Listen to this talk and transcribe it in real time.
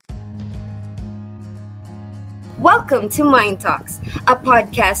Welcome to Mind Talks, a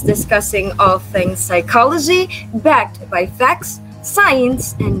podcast discussing all things psychology, backed by facts,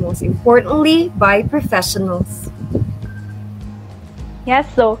 science, and most importantly, by professionals.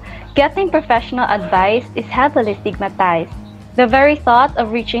 Yes, so getting professional advice is heavily stigmatized. The very thought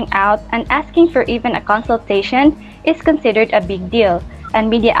of reaching out and asking for even a consultation is considered a big deal, and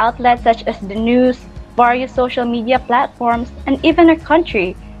media outlets such as the news, various social media platforms, and even our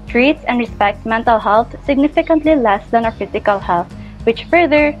country treats and respects mental health significantly less than our physical health, which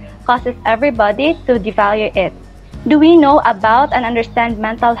further causes everybody to devalue it. Do we know about and understand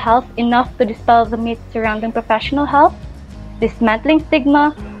mental health enough to dispel the myths surrounding professional health? Dismantling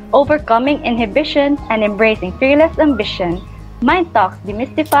stigma, overcoming inhibition, and embracing fearless ambition, Mind Talks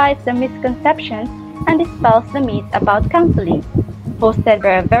demystifies the misconceptions and dispels the myths about counseling. Hosted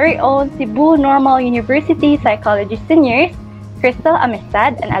by our very own Cebu Normal University psychology seniors, Crystal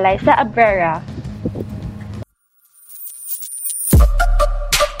Amistad and Eliza Abrera.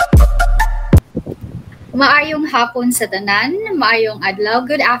 Maayong hapon sa tanan, maayong adlaw,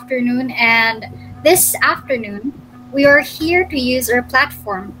 good afternoon, and this afternoon, we are here to use our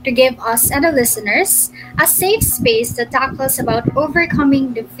platform to give us and the listeners a safe space that tackles about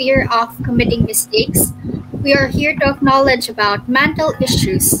overcoming the fear of committing mistakes. We are here to acknowledge about mental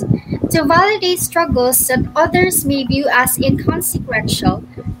issues, to validate struggles that others may view as inconsequential,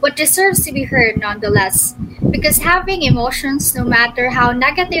 but deserves to be heard nonetheless, because having emotions, no matter how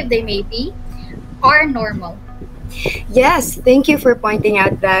negative they may be, are normal. Yes, thank you for pointing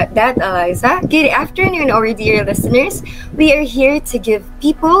out that Eliza. Good afternoon, our dear listeners. We are here to give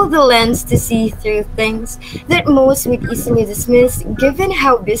people the lens to see through things that most would easily dismiss given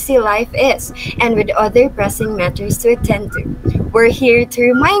how busy life is and with other pressing matters to attend to. We're here to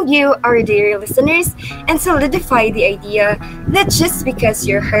remind you, our dear listeners, and solidify the idea that just because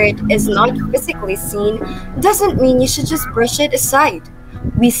your hurt is not physically seen doesn't mean you should just brush it aside.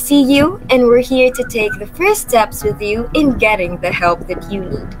 We see you, and we're here to take the first steps with you in getting the help that you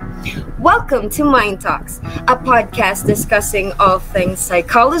need. Welcome to Mind Talks, a podcast discussing all things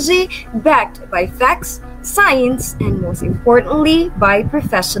psychology, backed by facts, science, and most importantly, by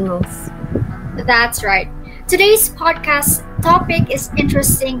professionals. That's right. Today's podcast topic is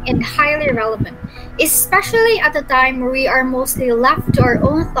interesting and highly relevant, especially at a time where we are mostly left to our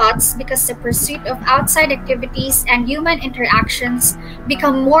own thoughts because the pursuit of outside activities and human interactions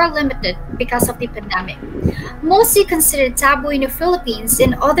become more limited because of the pandemic. Mostly considered taboo in the Philippines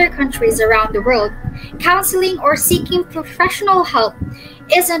and other countries around the world, counseling or seeking professional help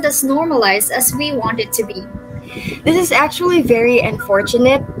isn't as normalized as we want it to be. This is actually very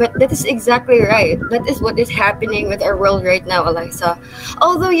unfortunate, but that is exactly right. That is what is happening with our world right now, Eliza.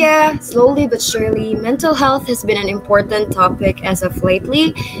 Although, yeah, slowly but surely, mental health has been an important topic as of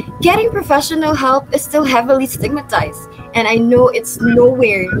lately, getting professional help is still heavily stigmatized. And I know it's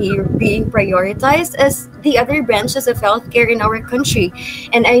nowhere near being prioritized as the other branches of healthcare in our country.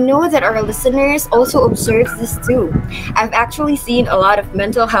 And I know that our listeners also observe this too. I've actually seen a lot of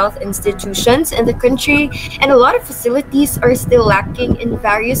mental health institutions in the country, and a lot of facilities are still lacking in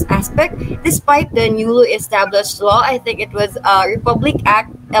various aspects despite the newly established law. I think it was Republic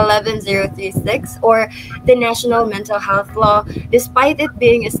Act 11036 or the National Mental Health Law. Despite it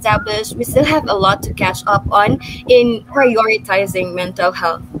being established, we still have a lot to catch up on in prioritizing mental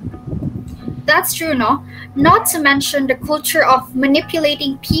health. That's true, no? Not to mention the culture of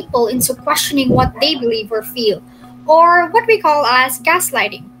manipulating people into questioning what they believe or feel, or what we call as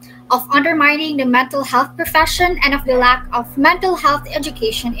gaslighting, of undermining the mental health profession and of the lack of mental health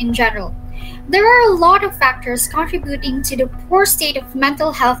education in general. There are a lot of factors contributing to the poor state of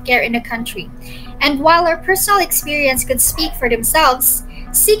mental health care in the country. And while our personal experience could speak for themselves,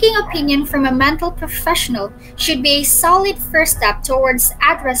 seeking opinion from a mental professional should be a solid first step towards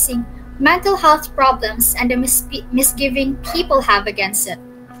addressing mental health problems and the misgiving people have against it.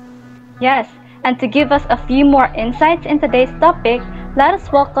 Yes, and to give us a few more insights in today's topic, let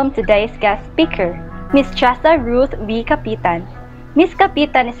us welcome today's guest speaker, Ms. Chasa Ruth V. Capitan. Ms.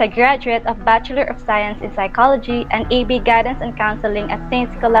 Capitan is a graduate of Bachelor of Science in Psychology and AB Guidance and Counseling at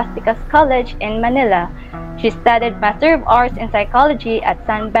St. Scholastica's College in Manila. She studied Master of Arts in Psychology at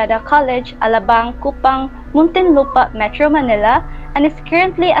San Beda College, Alabang, Kupang, Muntinlupa, Metro Manila, and is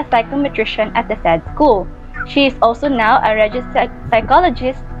currently a psychometrician at the said school. She is also now a registered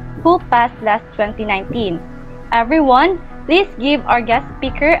psychologist who passed last 2019. Everyone, please give our guest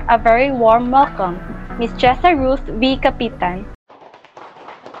speaker a very warm welcome, Ms. Chesa Ruth V. Capitan.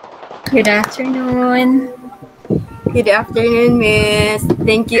 Good afternoon. Good afternoon, Miss.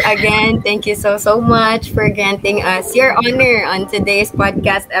 Thank you again. Thank you so much for granting us your honor on today's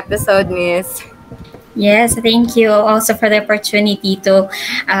podcast episode, Miss. Yes, thank you also for the opportunity to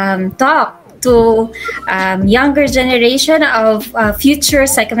talk to younger generation of future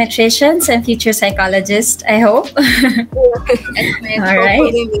psychometricians and future psychologists, I hope. All right.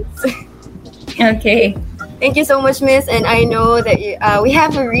 Hopefully, Miss. Okay. Thank you so much, Miss. And I know that we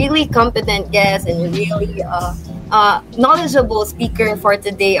have a really competent guest and really knowledgeable speaker for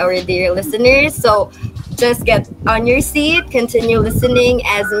today, our dear listeners. So just get on your seat, continue listening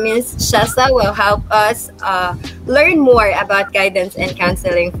as Miss Shasa will help us learn more about guidance and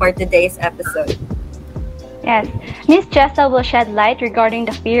counseling for today's episode. Yes, Ms. Jessa will shed light regarding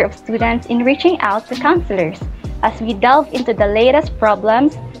the fear of students in reaching out to counselors as we delve into the latest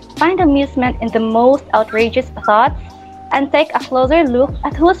problems, find amusement in the most outrageous thoughts, and take a closer look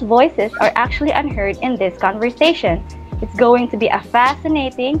at whose voices are actually unheard in this conversation. It's going to be a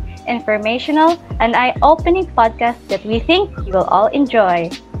fascinating, informational, and eye-opening podcast that we think you will all enjoy.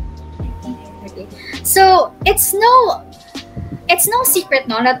 Okay. So it's no secret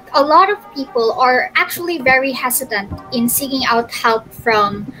no that a lot of people are actually very hesitant in seeking out help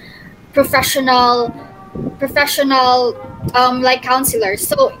from professional like counselors.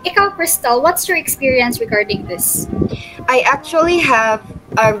 So ikaw, Crystal, what's your experience regarding this? I actually have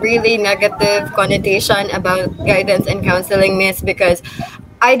a really negative connotation about guidance and counseling, Miss, because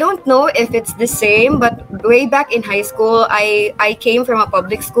I don't know if it's the same, but way back in high school, I came from a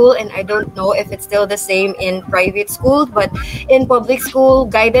public school, and I don't know if it's still the same in private school. But in public school,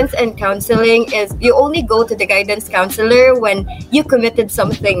 guidance and counseling is you only go to the guidance counselor when you committed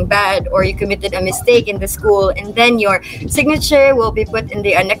something bad or you committed a mistake in the school, and then your signature will be put in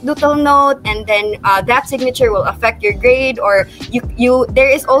the anecdotal note, and then that signature will affect your grade, or you there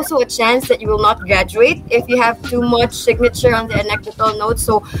is also a chance that you will not graduate if you have too much signature on the anecdotal note.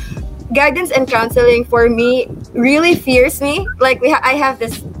 So guidance and counseling for me really fears me. Like I have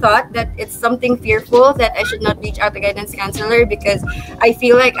this thought that it's something fearful that I should not reach out to guidance counselor because I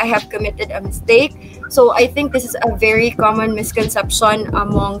feel like I have committed a mistake. So I think this is a very common misconception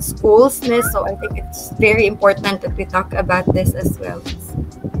among schools, Miss. So I think it's very important that we talk about this as well.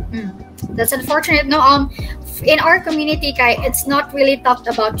 That's unfortunate. No, in our community, Kai, it's not really talked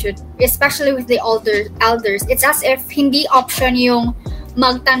about yun, especially with the elders. It's as if hindi option yung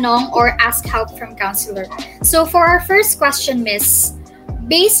magtanong or ask help from counselor. So for our first question, Miss,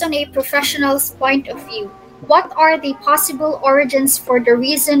 based on a professional's point of view, what are the possible origins for the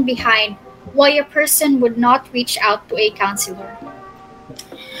reason behind why a person would not reach out to a counselor?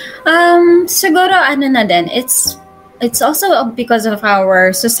 Siguro ano na din, it's also because of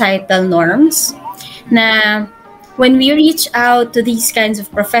our societal norms na when we reach out to these kinds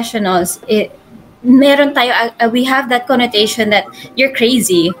of professionals, meron tayo, we have that connotation that you're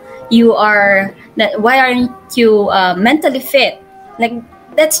crazy, why aren't you mentally fit? Like,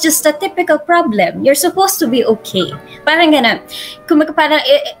 that's just a typical problem. You're supposed to be okay. Parang ganun.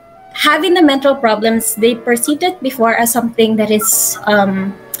 Having the mental problems, they perceived it before as something that is,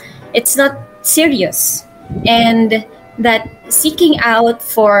 it's not serious. And that seeking out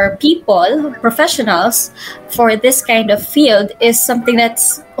for people, professionals, for this kind of field is something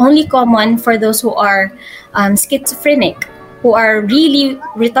that's only common for those who are schizophrenic, who are really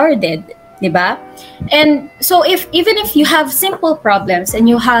retarded, diba? And so even if you have simple problems and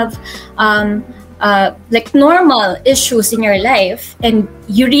you have like normal issues in your life and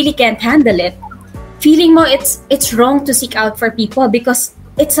you really can't handle it, feeling mo it's wrong to seek out for people because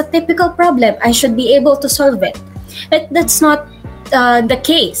it's a typical problem. I should be able to solve it. But that's not the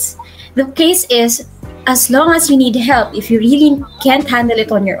case. The case is, as long as you need help, if you really can't handle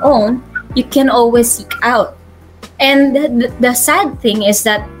it on your own, you can always seek out. And the sad thing is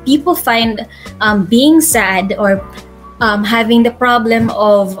that people find being sad or having the problem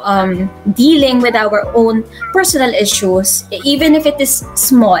of dealing with our own personal issues, even if it is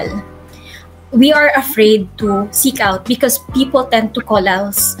small, we are afraid to seek out because people tend to call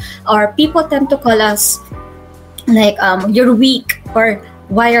us like you're weak, or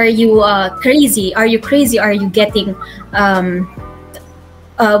why are you crazy? Are you crazy? Are you getting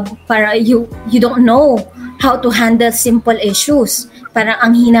para you don't know how to handle simple issues? Parang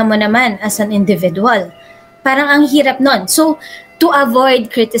ang hina mo naman as an individual. Parang ang hirap nun. So to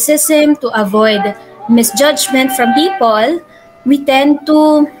avoid criticism, to avoid misjudgment from people, we tend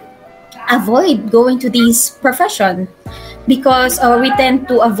to avoid going to these profession. Because we tend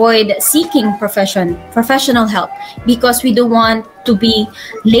to avoid seeking professional help because we don't want to be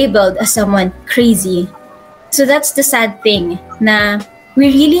labeled as someone crazy. So that's the sad thing, na we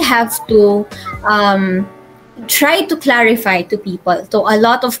really have to try to clarify to people, to a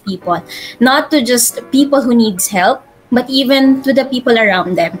lot of people, not to just people who needs help, but even to the people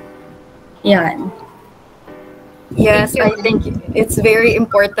around them. Yan. Yes, Thank you. I think it's very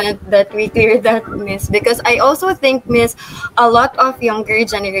important that we clear that, Miss, because I also think, Miss, a lot of younger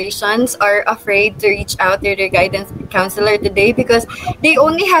generations are afraid to reach out to their guidance counselor today because they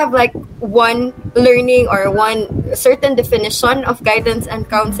only have like one learning or one certain definition of guidance and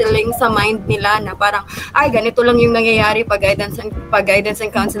counseling sa mind nila na parang, ay, ganito lang yung nangyayari pag guidance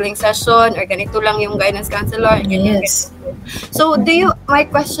and counseling session or ganito lang yung guidance counselor. Ganyan, Yes. so, my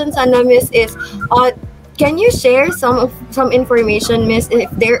question sana, Miss, is, can you share some information, Miss,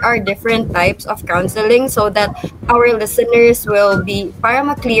 if there are different types of counseling so that our listeners will be para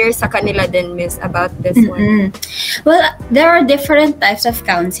ma-clear sa kanila din, Miss, about this one? Well, there are different types of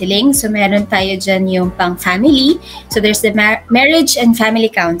counseling. So, meron tayo dyan yung pang-family. So, there's the marriage and family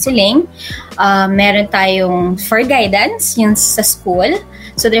counseling. Meron tayong for guidance, yung sa school.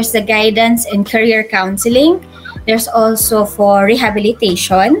 So, there's the guidance and career counseling. There's also for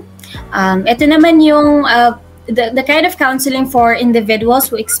rehabilitation. Ito naman yung the kind of counseling for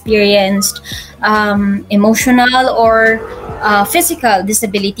individuals who experienced emotional or physical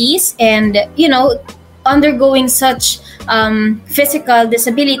disabilities, and undergoing such physical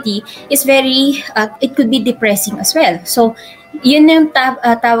disability is very it could be depressing as well. So yun yung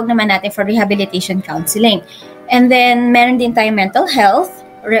tawag naman natin for rehabilitation counseling. And then meron din tayong mental health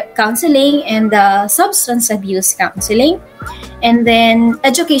counseling and substance abuse counseling, and then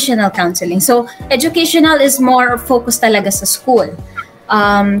educational counseling. So educational is more focused talaga sa school.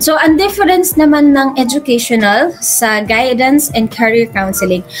 So ang difference naman ng educational sa guidance and career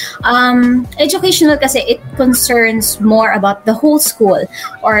counseling, educational kasi it concerns more about the whole school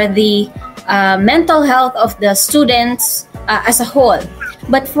or the mental health of the students as a whole.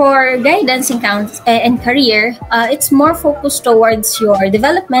 But for guidance and career, it's more focused towards your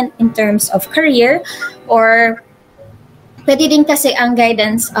development in terms of career, or pwede din kasi ang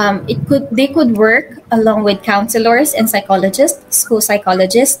guidance, they could work along with counselors and psychologists, school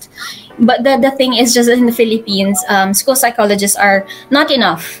psychologists. But the thing is, just in the Philippines, school psychologists are not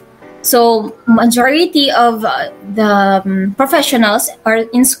enough. So majority of the professionals are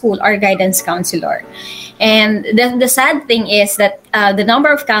in school are guidance counselor. And the sad thing is that the number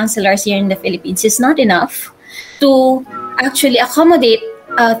of counselors here in the Philippines is not enough to actually accommodate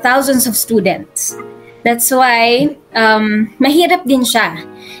thousands of students. That's why mahirap din siya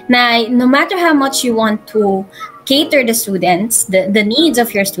na no matter how much you want to cater the students, the needs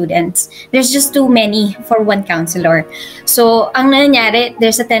of your students, there's just too many for one counselor. So, ang nangyayari,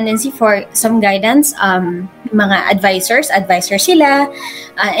 there's a tendency for some guidance, mga advisor sila,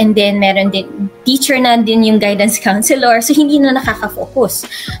 and then meron din teacher na din yung guidance counselor, so hindi na nakaka-focus.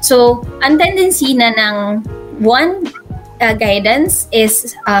 So, ang tendency na ng one guidance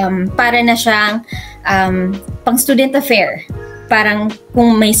is para na siyang pang student affair. Parang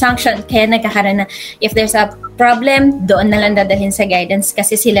kung may sanction, kaya nagkakaroon na, if there's a problem, doon na lang dadalhin sa guidance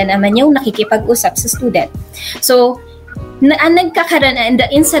kasi sila naman yung nakikipag-usap sa student. So, nagkakaroon, and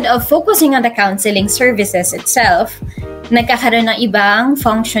instead of focusing on the counseling services itself, nagkakaroon ng ibang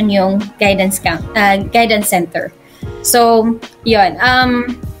function yung guidance center. So, yun.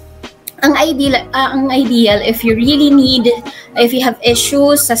 Ang ideal, if you have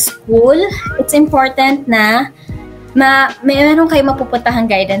issues sa school, it's important na meron kayo mapupuntahang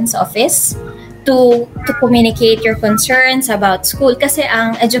guidance office to communicate your concerns about school, kasi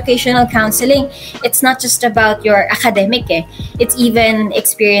ang educational counseling, it's not just about your academic it's even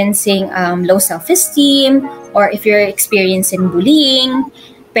experiencing low self-esteem, or if you're experiencing bullying,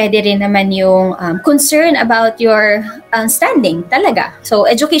 pwede rin naman yung concern about your standing talaga. So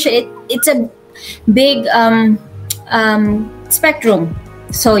education, it's a big spectrum.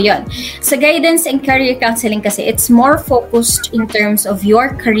 So, yun. Sa guidance and career counseling kasi, it's more focused in terms of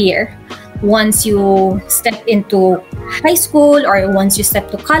your career once you step into high school or once you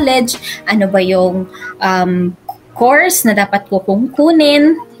step to college. Ano ba yung course na dapat ko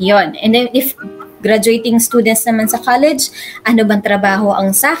kunin? Yun. And then, if graduating students naman sa college, ano bang trabaho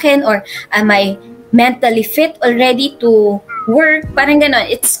ang sa akin? Or am I mentally fit already to work? Parang ganon.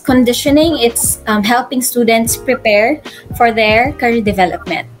 It's conditioning. It's helping students prepare for their career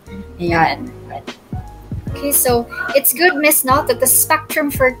development. Ayan. Okay, so it's good, Miss, now that the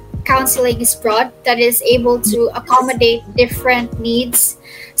spectrum for counseling is broad, that is able to accommodate different needs.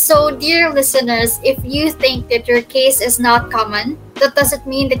 So, dear listeners, if you think that your case is not common, that doesn't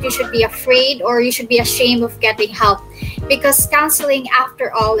mean that you should be afraid or you should be ashamed of getting help. Because counseling,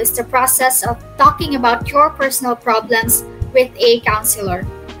 after all, is the process of talking about your personal problems with a counselor.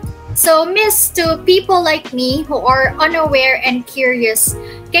 So, Miss, to people like me who are unaware and curious,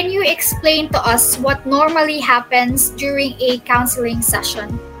 can you explain to us what normally happens during a counseling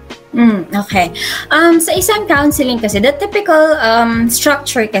session? Okay. Sa isang counseling kasi, the typical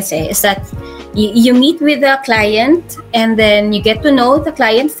structure kasi is that you meet with the client and then you get to know the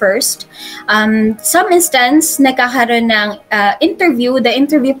client first. Some instance, nagkakaroon ng interview. The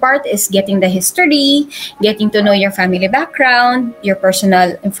interview part is getting the history, getting to know your family background, your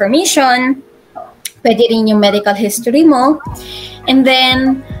personal information, pwede rin yung medical history mo. And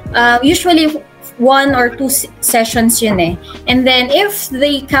then, usually, 1 or 2 sessions yun eh. And then if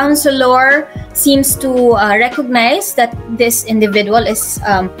the counselor seems to recognize that this individual is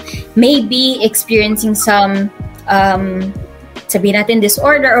maybe experiencing some sabihin natin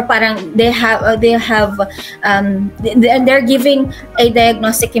disorder, or parang they're giving a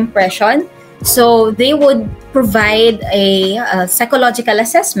diagnostic impression, so they would provide a psychological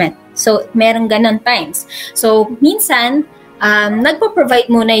assessment. So merong ganon times. So minsan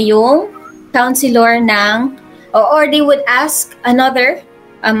nagpo-provide muna yung counselor ng, or they would ask another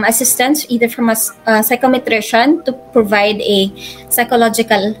assistant, either from a psychometrician, to provide a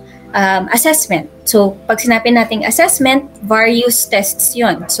psychological assessment. So, pag sinabi nating assessment, various tests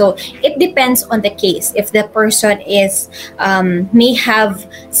yun. So, it depends on the case. If the person is may have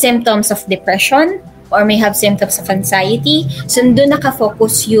symptoms of depression or may have symptoms of anxiety, so doon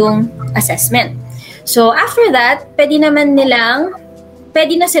nakafocus yung assessment. So, after that, pwede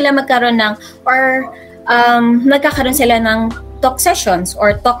na sila magkaroon ng, or nagkakaroon sila ng talk sessions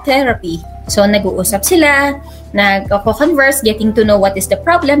or talk therapy. So, nag-uusap sila, nag-converse, getting to know what is the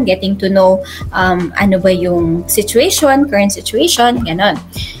problem, getting to know ano ba yung situation, current situation, ganon.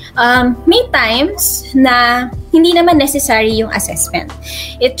 May times na hindi naman necessary yung assessment.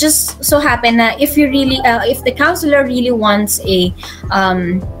 It just so happen na if the counselor really wants a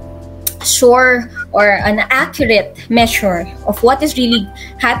sure or an accurate measure of what is really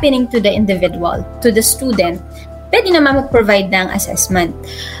happening to the individual, to the student, pwede naman mag-provide ng assessment.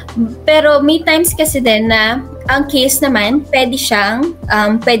 Pero may times kasi din na ang case naman, pwede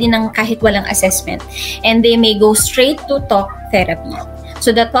nang kahit walang assessment. And they may go straight to talk therapy.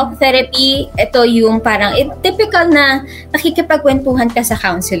 So the talk therapy, ito yung parang typical na nakikipagkwentuhan ka sa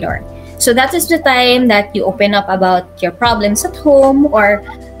counselor. So that is the time that you open up about your problems at home, or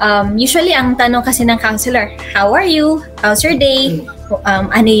usually ang tanong kasi ng counselor, how are you? How's your day?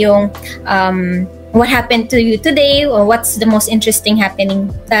 Ano yung what happened to you today, or what's the most interesting happening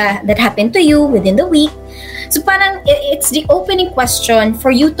that happened to you within the week? So parang it's the opening question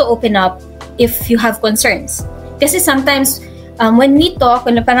for you to open up if you have concerns. Kasi sometimes when we talk,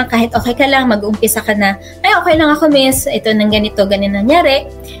 parang kahit okay ka lang, mag-umpisa ka na, ay okay lang ako miss, ito nang ganito nangyari.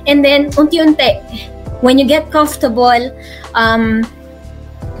 And then unti-unti, when you get comfortable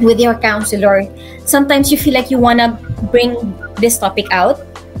with your counselor, sometimes you feel like you wanna bring this topic out.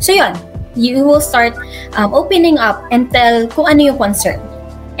 So yun, you will start opening up and tell kung ano yung concern.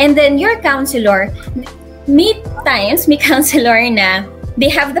 And then your counselor, may counselor na they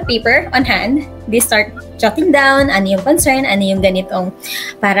have the paper on hand, they start jotting down ano yung concern, ano yung ganitong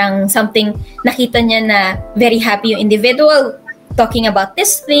parang something nakita niya na very happy yung individual talking about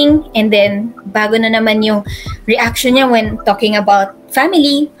this thing, and then bago na naman yung reaction niya when talking about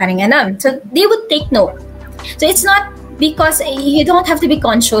family, parang ganun. So they would take note. So it's not, because you don't have to be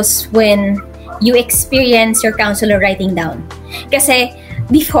conscious when you experience your counselor writing down. Kasi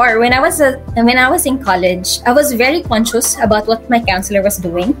before, when I was in college, I was very conscious about what my counselor was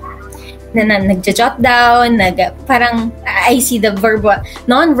doing. Na nagja-jot down, parang I see the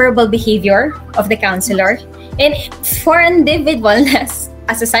non-verbal behavior of the counselor. And for an individual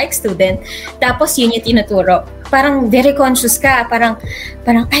as a psych student, tapos yun yung tinuturo. Parang very conscious ka, parang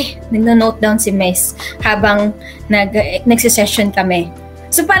ay, nagno-note down si Miss habang nagsisession kami.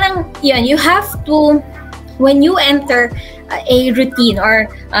 So parang yun, you have to, when you enter a routine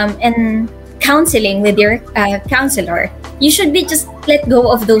or and counseling with your counselor, you should be just let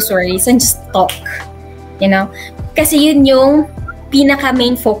go of those worries and just talk. You know? Kasi yun yung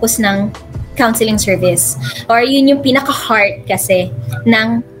pinaka-main focus ng counseling service, or yun yung pinaka-heart kasi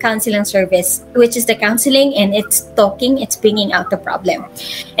ng counseling service, which is the counseling, and it's talking, it's bringing out the problem.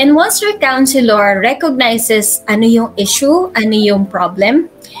 And once your counselor recognizes ano yung issue, ano yung problem,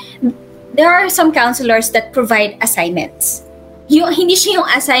 there are some counselors that provide assignments. Hindi siya yung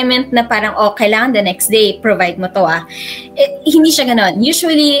assignment na parang, kailangan the next day, provide mo to hindi siya ganon.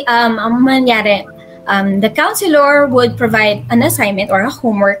 Usually, ang mangyari, the counselor would provide an assignment or a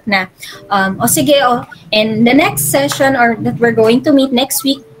homework na, sige, and the next session or that we're going to meet next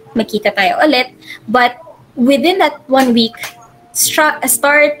week, makita tayo ulit. But within that 1 week,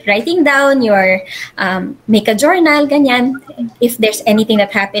 start writing down your, make a journal, ganyan. If there's anything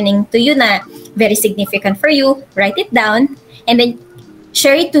that's happening to you na very significant for you, write it down. And then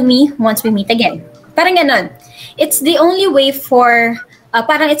Share it to me once we meet again. Parang ganon. It's the only way for,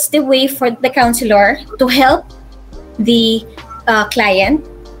 it's the way for the counselor to help the client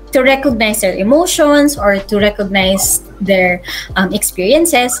to recognize their emotions or to recognize their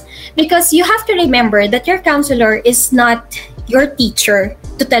experiences, because you have to remember that your counselor is not your teacher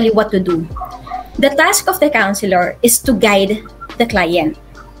to tell you what to do. The task of the counselor is to guide the client.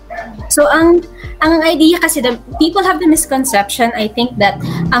 So ang idea kasi, the people have the misconception, I think, that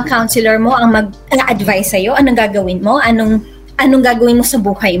ang counselor mo ang mag-advise sa'yo, anong gagawin mo, anong gagawin mo sa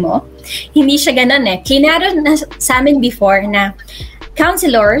buhay mo. Hindi siya ganun eh. Klaro na sa amin before na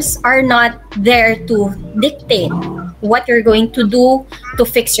counselors are not there to dictate what you're going to do to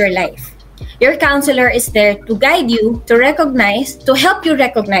fix your life. Your counselor is there to guide you, to help you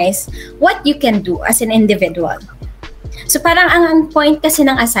recognize what you can do as an individual. So parang ang point kasi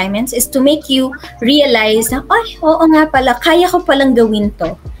ng assignments is to make you realize na, oo nga pala, kaya ko palang gawin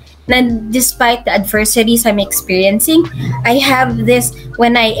to. Na despite the adversities I'm experiencing, I have this,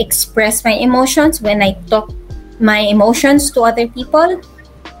 when I express my emotions, when I talk my emotions to other people,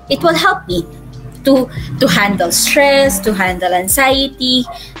 it will help me to handle stress, to handle anxiety,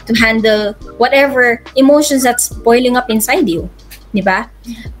 to handle whatever emotions that's boiling up inside you. Diba?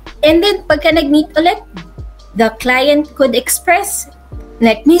 And then, pagka nag-meet ulit, the client could express,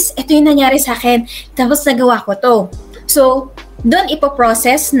 like, Miss, ito yung nangyari sa akin, tapos nagawa ko to. So, doon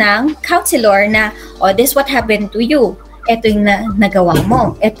ipoprocess ng counselor na, this what happened to you. Ito yung nagawa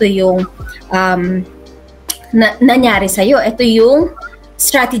mo. Ito yung nangyari sa'yo. Ito yung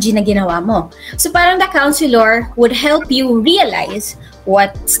strategy na ginawa mo. So parang the counselor would help you realize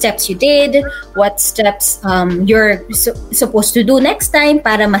what steps you did, what steps you're supposed to do next time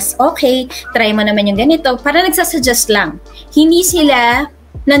para mas okay, try mo naman yung ganito. Para nagsasuggest lang. Hindi sila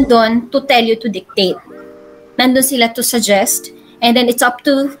nandun to tell you to dictate. Nandun sila to suggest, and then it's up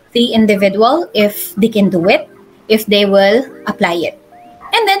to the individual if they can do it, if they will apply it.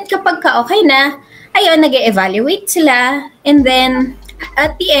 And then kapag ka okay na, ayun, nag-evaluate sila, and then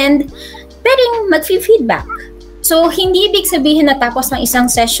at the end, pwedeng mag-feedback. So, hindi ibig sabihin na tapos ng isang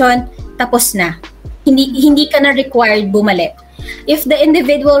session, tapos na. Hindi ka na required bumalik. If the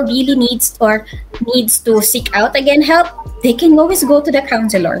individual really needs to seek out again help, they can always go to the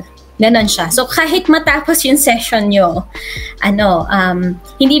counselor. Ganon siya. So, kahit matapos yung session nyo,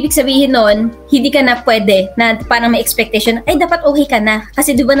 hindi ibig sabihin nun, hindi ka na pwede na parang may expectation, ay, dapat okay ka na.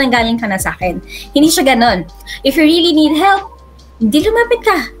 Kasi di ba nanggaling ka na sa akin? Hindi siya ganon. If you really need help, hindi lumapit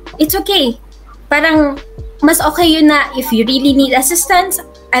ka. It's okay. Parang, mas okay yun na if you really need assistance,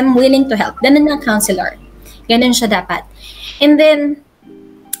 I'm willing to help. Ganon ang counselor. Ganon siya dapat. And then,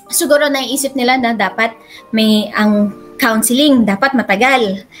 siguro naiisip nila na dapat may ang counseling, dapat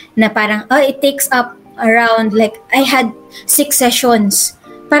matagal. Na parang, it takes up around, like, I had 6 sessions.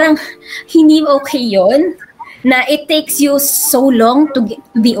 Parang, hindi okay yun. Na it takes you so long to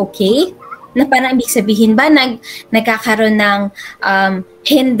be okay. Na parang ibig sabihin ba, nagkakaroon ng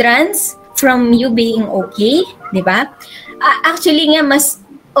hindrance from you being okay, di ba? Actually nga, mas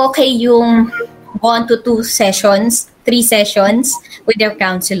okay yung 1 to 2 sessions, 3 sessions with your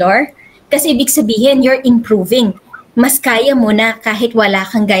counselor. Kasi ibig sabihin, you're improving. Mas kaya mo na kahit wala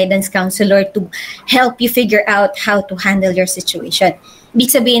kang guidance counselor to help you figure out how to handle your situation.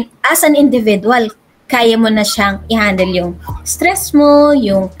 Ibig sabihin, as an individual, kaya mo na siyang i-handle yung stress mo,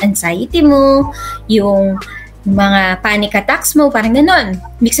 yung anxiety mo, yung mga panic attacks mo, parang ganon.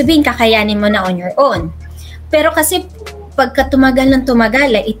 Ibig sabihin, kakayanin mo na on your own. Pero kasi, pagka tumagal ng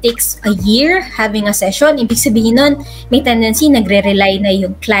tumagal, it takes a year having a session, ibig sabihin nun, may tendency, nagre-rely na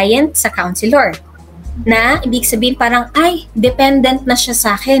yung client sa counselor. Na, ibig sabihin, parang, dependent na siya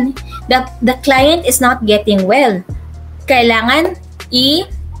sa akin. The client is not getting well. Kailangan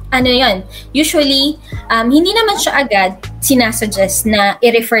usually, hindi naman siya agad sinasuggest na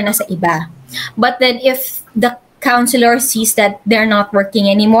i-refer na sa iba. But then if the counselor sees that they're not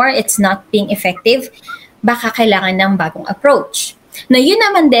working anymore, it's not being effective, baka kailangan ng bagong approach. Na yun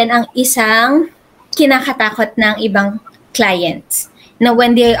naman din ang isang kinakatakot ng ibang clients, na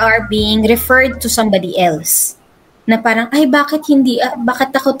when they are being referred to somebody else. Na parang,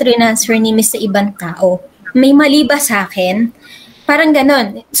 bakit ako transfer ni Miss sa ibang tao? May mali ba sa akin? Parang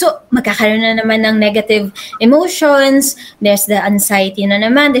ganon. So, magkakaroon na naman ng negative emotions, there's the anxiety na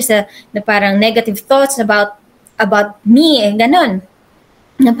naman, there's the parang negative thoughts about me, ganon.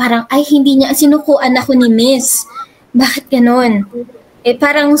 Na parang, hindi niya, sinukuan ako ni Miss. Bakit ganon?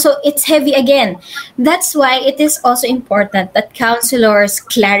 Parang, so it's heavy again. That's why it is also important that counselors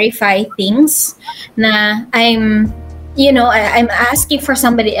clarify things na I'm asking for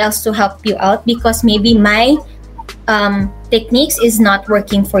somebody else to help you out because maybe my techniques is not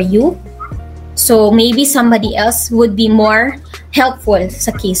working for you. So maybe somebody else would be more helpful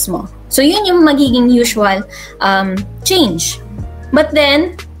sa case mo. So yun yung magiging usual change. But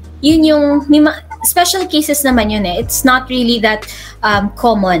then, yun yung special cases naman yun eh. It's not really that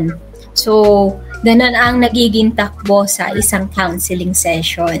common. So, ganun ang nagiging takbo sa isang counseling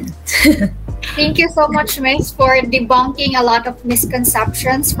session. Thank you so much, Miss, for debunking a lot of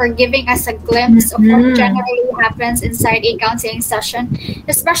misconceptions, for giving us a glimpse of what generally happens inside a counseling session,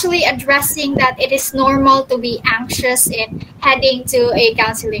 especially addressing that it is normal to be anxious in heading to a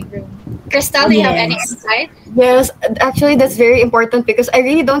counseling room. Crystal, do you have any insight? Yes, actually that's very important because I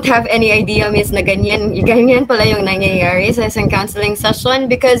really don't have any idea, Miss, na ganyan pala yung nangyayari sa isang counseling session,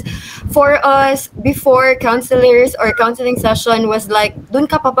 because for us, before counselors or counseling session was like, dun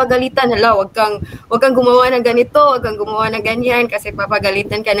ka papagalitan, wag kang gumawa ng ganito, wag kang gumawa ng ganyan kasi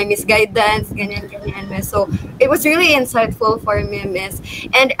papagalitan ka ng misguidance, ganyan, Miss. So, it was really insightful for me, Miss.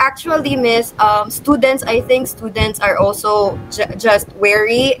 And actually, Miss, I think students are also just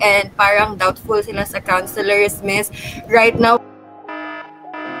wary and parang doubtful sila sa counselors, Miss. Right now,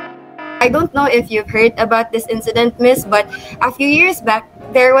 I don't know if you've heard about this incident, Miss, but a few years back,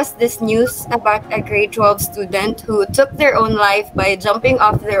 there was this news about a grade 12 student who took their own life by jumping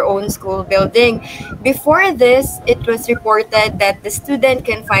off their own school building. Before this, it was reported that the student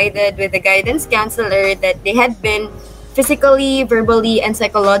confided with the guidance counselor that they had been physically, verbally, and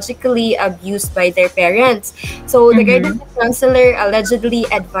psychologically abused by their parents. So the guidance counselor allegedly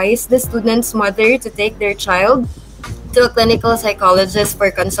advised the student's mother to take their child to a clinical psychologist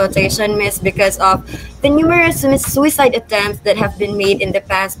for consultation, Miss, because of the numerous suicide attempts that have been made in the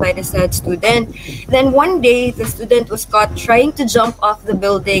past by the said student. Then one day, the student was caught trying to jump off the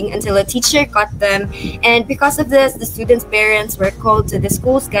building until a teacher caught them. And because of this, the student's parents were called to the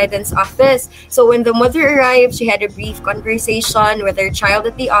school's guidance office. So when the mother arrived, she had a brief conversation with her child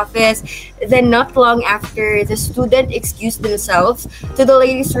at the office. Then not long after, the student excused themselves to the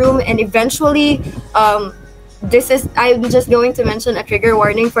ladies' room, and eventually, I'm just going to mention a trigger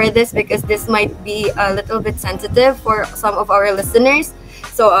warning for this because this might be a little bit sensitive for some of our listeners.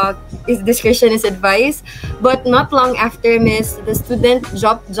 So discretion is advised. But not long after, Miss, the student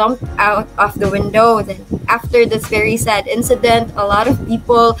jumped out of the window. Then after this very sad incident, a lot of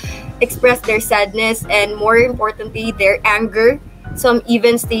people expressed their sadness and, more importantly, their anger. Some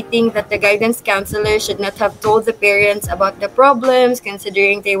even stating that the guidance counselor should not have told the parents about the problems,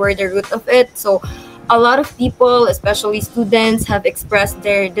 considering they were the root of it. So a lot of people, especially students, have expressed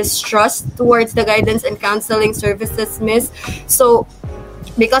their distrust towards the guidance and counseling services, Miss. So,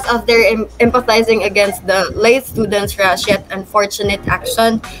 because of their empathizing against the late students' rash yet unfortunate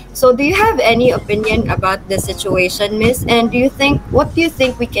action. So, do you have any opinion about this situation, Miss? And what do you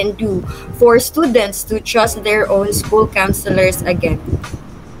think we can do for students to trust their own school counselors again?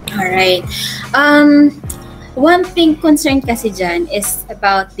 All right. One thing concerned kasi dyan is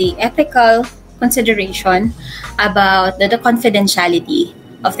about the ethical consideration about the confidentiality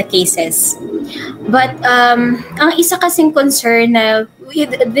of the cases. But ang isa kasing concern na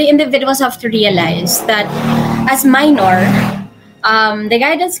the individuals have to realize that as minor, the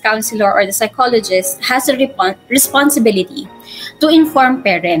guidance counselor or the psychologist has a responsibility to inform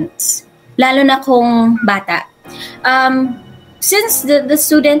parents, lalo na kung bata. Since the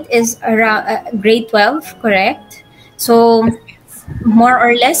student is around grade 12, correct? So, more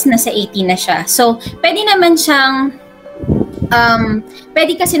or less, nasa 18 na siya. So, pwede naman siyang,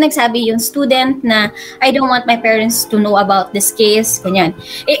 pwede kasi nagsabi yung student na, I don't want my parents to know about this case, ganyan.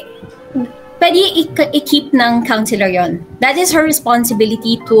 Pwede i-keep ng counselor yon. That is her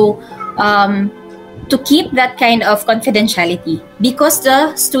responsibility to keep that kind of confidentiality because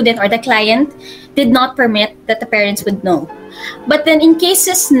the student or the client did not permit that the parents would know. But then in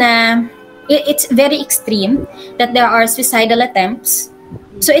cases na it's very extreme that there are suicidal attempts.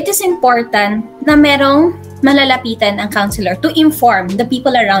 So it is important na merong malalapitan ang counselor to inform the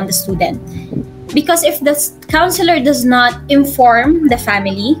people around the student. Because if the counselor does not inform the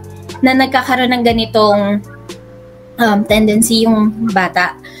family na nagkakaroon ng ganitong tendency yung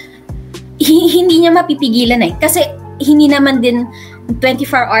bata, hindi niya mapipigilan eh. Kasi hindi naman din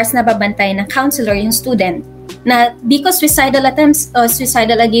 24 hours na babantay ng counselor yung student. Na because suicidal attempts or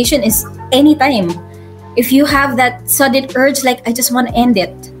suicidal ideation is anytime. If you have that sudden urge like I just want to end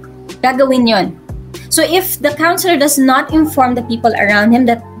it, gagawin yon. So if the counselor does not inform the people around him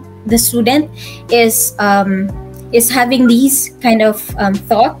that the student is having these kind of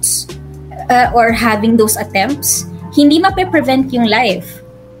thoughts or having those attempts, hindi mape-prevent yung life.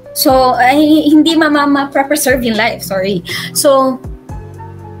 So hindi ma-preserve yung life, sorry. So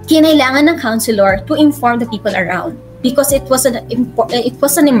kinailangan ng counselor to inform the people around because it was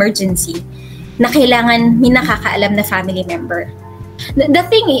an emergency na kailangan may nakakaalam na family member. The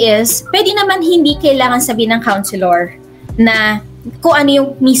thing is, pwede naman hindi kailangan sabihin ng counselor na kung ano yung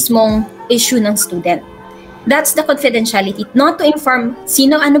mismong issue ng student. That's the confidentiality, not to inform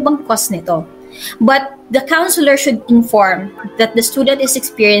ano bang cause nito. But the counselor should inform that the student is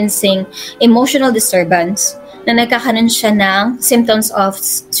experiencing emotional disturbance, na nagkakaroon siya ng symptoms of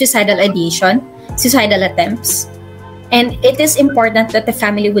suicidal ideation, suicidal attempts. And it is important that the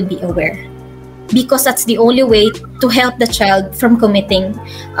family would be aware because that's the only way to help the child from committing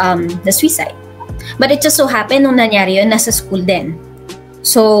the suicide. But it just so happened nung nangyari yun, nasa school din.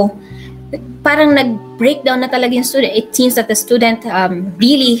 So, parang nag-breakdown na talaga yung student. It seems that the student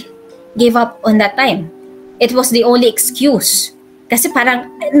really gave up on that time. It was the only excuse. Kasi parang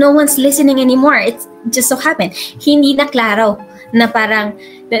no one's listening anymore. It just so happened. Hindi na klaro na parang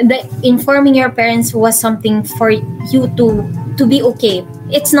the informing your parents was something for you to be okay.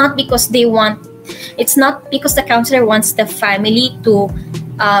 It's not because the counselor wants the family to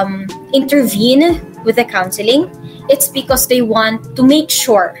intervene with the counseling. It's because they want to make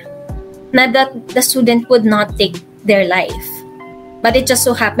sure na that the student would not take their life. But it just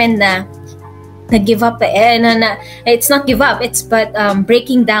so happened na give up. It's not give up. It's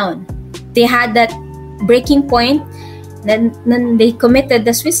breaking down. They had that breaking point. Then they committed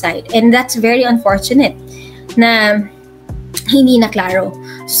the suicide, and that's very unfortunate. Na hindi na klaro.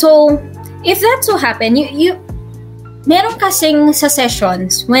 So if that so happen, you meron kasing sa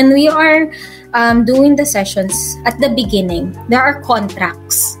sessions when we are doing the sessions at the beginning, there are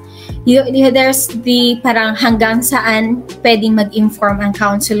contracts. There's the parang hanggang saan pwedeng mag-inform ang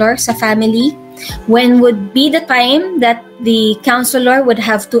counselor sa family, when would be the time that the counselor would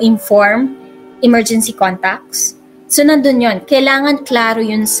have to inform emergency contacts. So nandun yun, kailangan klaro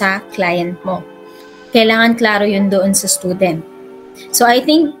yun sa client mo, kailangan klaro yun doon sa student. So I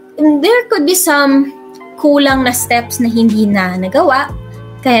think there could be some kulang na steps na hindi na nagawa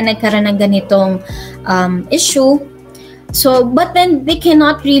kaya nagkaroon ng ganitong issue. So, but then they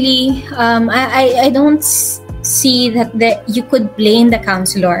cannot really, I don't see that you could blame the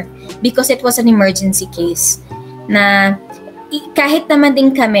counselor because it was an emergency case. Na kahit naman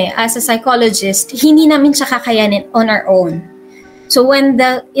din kami as a psychologist, hindi namin siya kakayanin on our own. So when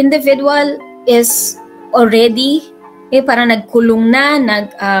the individual is already, parang nagkulong na,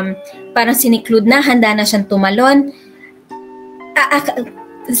 parang siniklude na, handa na siyang tumalon,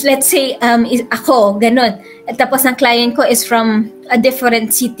 let's say, ako, ganun. At tapos ang client ko is from a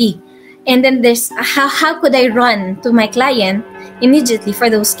different city. And then there's, how could I run to my client immediately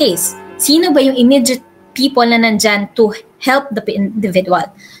for those cases? Sino ba yung immediate people na nandyan to help the individual?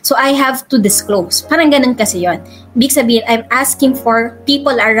 So I have to disclose. Parang ganun kasi yun. Big sabihin, I'm asking for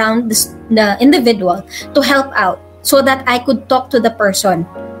people around the individual to help out so that I could talk to the person.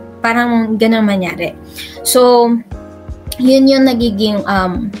 Parang ganun mangyari. So, yun yung naging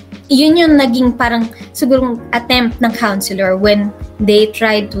parang sigurong attempt ng counselor when they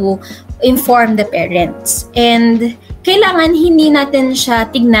try to inform the parents. And kailangan hindi natin siya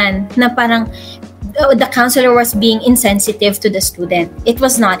tignan na parang the counselor was being insensitive to the student. It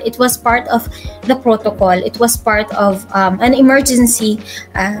was not. It was part of the protocol. It was part of an emergency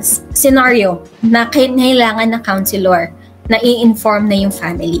scenario na kailangan ng counselor na i-inform na yung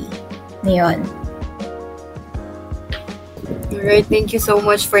family. Ngayon. Alright, thank you so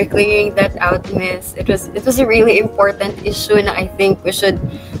much for clearing that out, Miss. It was a really important issue na I think we should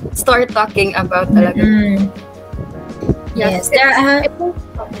start talking about talaga. Yes, there are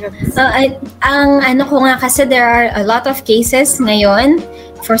ang ano ko nga kasi there are a lot of cases ngayon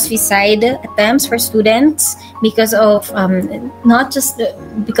for suicide attempts for students because of not just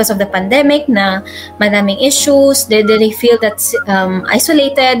because of the pandemic na madaming issues, they feel that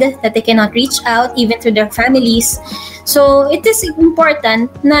isolated, that they cannot reach out even to their families. So it is important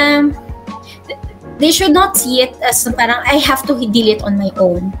na they should not see it as parang I have to deal it on my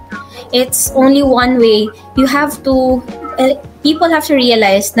own. It's only one way. You have to people have to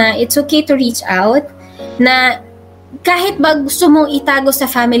realize na it's okay to reach out, na kahit ba gusto mong itago sa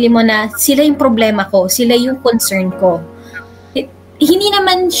family mo na sila yung problema ko, sila yung concern ko, hindi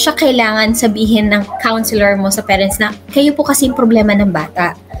naman siya kailangan sabihin ng counselor mo sa parents na kayo po kasi yung problema ng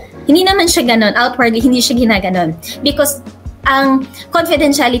bata. Hindi naman siya ganon. Outwardly, hindi siya ginaganon. Because ang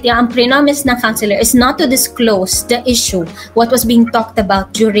confidentiality, ang promise ng counselor is not to disclose the issue, what was being talked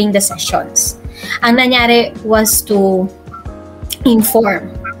about during the sessions. Ang nangyari was to inform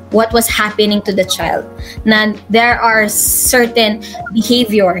what was happening to the child, na there are certain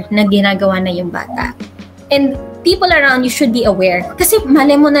behavior na ginagawa na yung bata. And people around you should be aware. Kasi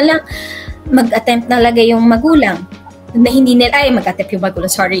malay mo na lang, mag-attempt talaga yung magulang na hindi nila, mag-attempt yung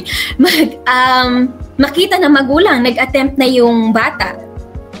magulang, sorry. Makita na magulang, nag-attempt na yung bata.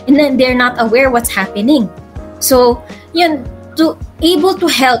 And then they're not aware what's happening. So, yun, able to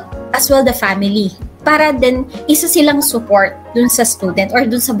help as well the family para din isa silang support dun sa student or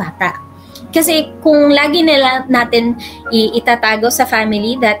dun sa bata. Kasi kung lagi nila natin itatago sa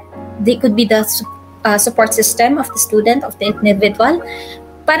family that they could be the support system of the student, of the individual,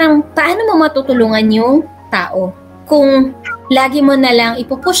 parang paano mo matutulungan yung tao kung lagi mo na lang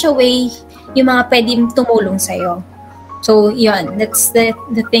ipupush away yung mga pwedeng tumulong sa'yo. So, yun, that's the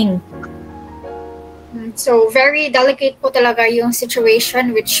thing. So, very delicate po talaga yung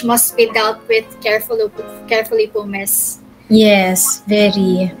situation which must be dealt with carefully po, Miss. Yes,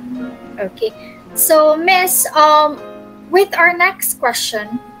 very. Okay. So, Miss, with our next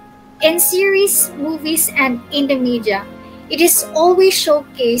question, in series, movies, and in the media, it is always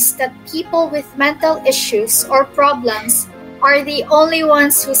showcased that people with mental issues or problems are the only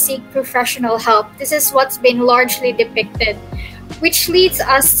ones who seek professional help. This is what's been largely depicted, which leads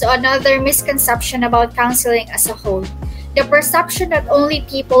us to another misconception about counseling as a whole. The perception that only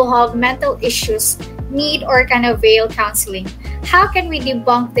people who have mental issues need or can avail counseling. How can we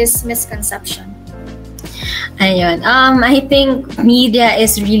debunk this misconception? Ayun. I think media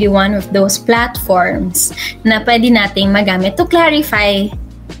is really one of those platforms na pwede nating magamit to clarify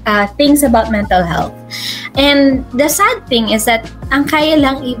things about mental health. And the sad thing is that ang kaya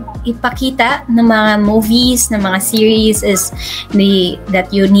lang ipakita ng mga movies, ng mga series is that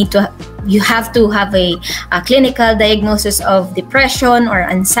you have to have a clinical diagnosis of depression or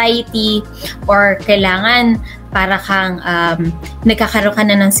anxiety, or kailangan para kang nagkakaroon ka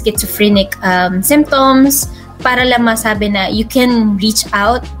na ng schizophrenic symptoms para lang masabi na you can reach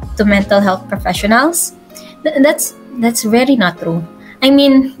out to mental health professionals. That's very not true. I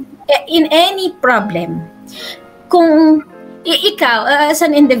mean, in any problem, kung ikaw as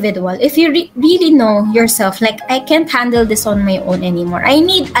an individual, if you really know yourself, like, I can't handle this on my own anymore, I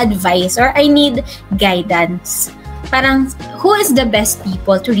need advice or I need guidance, parang who is the best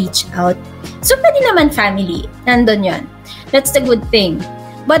people to reach out? So pwede naman family, nandun yun. That's the good thing.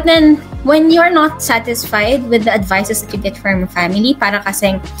 But then, when you're not satisfied with the advices that you get from your family, para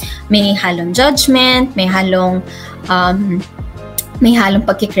kasing may halong judgment, may halong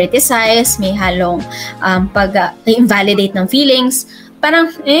pagkikriticize, may halong pag-invalidate ng feelings, parang,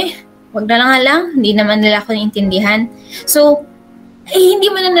 wag na lang, hindi naman nila ako naiintindihan. So, hindi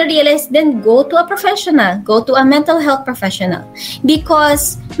mo na na-realize, then go to a professional, go to a mental health professional.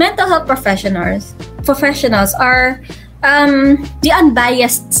 Because mental health professionals are the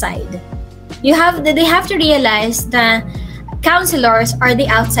unbiased side. They have to realize that counselors are the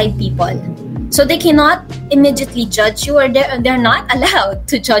outside people. So they cannot immediately judge you, or they're not allowed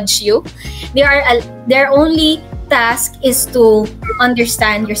to judge you. Their only task is to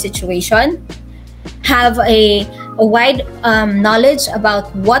understand your situation, have a wide knowledge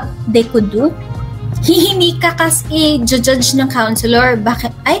about what they could do. Hindi ka kasi judge ng counselor, bakit,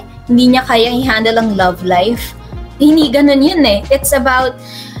 hindi niya kaya i-handle ang love life. Hindi ganun yun eh. It's about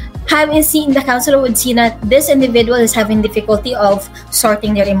the counselor would see that this individual is having difficulty of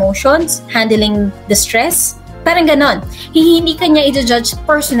sorting their emotions, handling the stress. Parang ganon. Hindi ka niya i-judge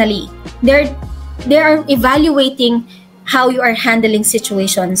personally. They are evaluating how you are handling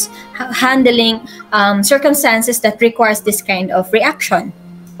situations, handling circumstances that requires this kind of reaction.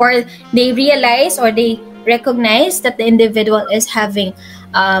 Or they realize or they recognize that the individual is having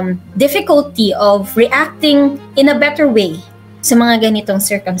difficulty of reacting in a better way sa mga ganitong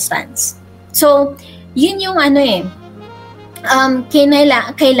circumstance. So, yun yung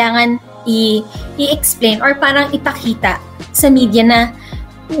kailangan i-explain or parang ipakita sa media na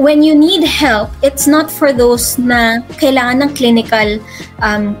when you need help, it's not for those na kailangan ng clinical,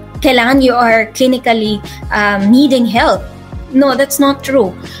 kailangan you are clinically needing help. No, that's not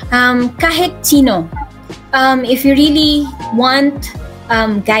true. Kahit sino, if you really want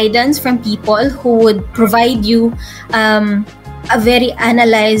guidance from people who would provide you a very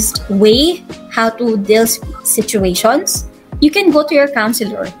analyzed way how to deal with situations, you can go to your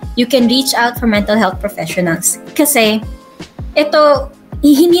counselor. You can reach out for mental health professionals. Kasi,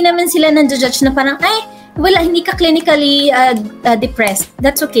 hindi naman sila nang-judge na parang, hindi ka clinically depressed.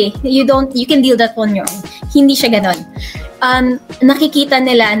 That's okay. You can deal that on your own. Hindi siya ganon. Nakikita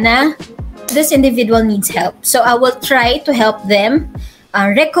nila na this individual needs help. So, I will try to help them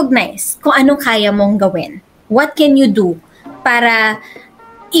recognize kung anong kaya mong gawin. What can you do para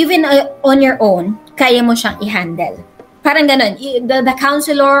even on your own, kaya mo siyang i-handle. parang ganun. The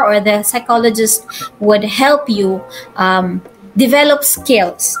counselor or the psychologist would help you develop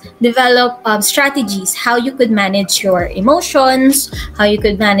skills, develop strategies, how you could manage your emotions, how you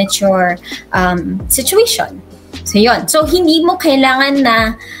could manage your situation. So, yun. So, hindi mo kailangan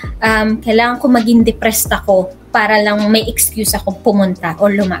na kailangan ko maging depressed ako para lang may excuse ako pumunta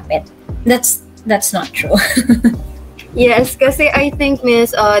or lumapit. That's not true. Yes, kasi I think,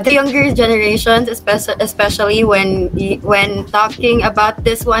 Miss, the younger generations, especially when talking about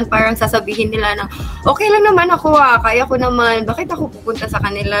this one, parang sasabihin nila na, okay lang naman ako kaya ko naman, bakit ako pupunta sa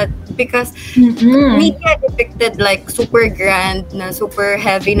kanila? Because media depicted like super grand, na super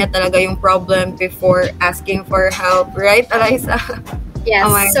heavy na talaga yung problem before asking for help, right, Eliza?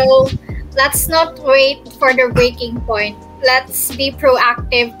 Yes, so let's not wait for the breaking point. Let's be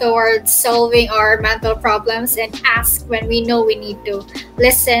proactive towards solving our mental problems and ask when we know we need to.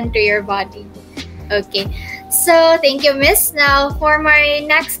 Listen to your body. Okay. So, thank you, Miss. Now, for my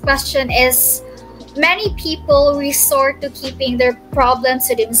next question is, many people resort to keeping their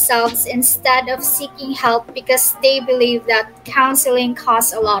problems to themselves instead of seeking help because they believe that counseling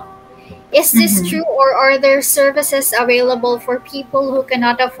costs a lot. Is this true, or are there services available for people who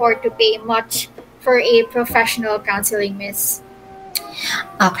cannot afford to pay much for a professional counseling, Miss?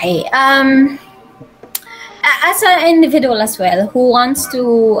 Okay. As an individual as well who wants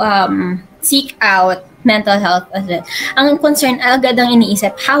to seek out mental health as well, ang concern agad ang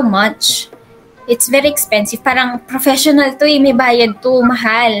iniisip, how much? It's very expensive. Parang professional to, may bayad to,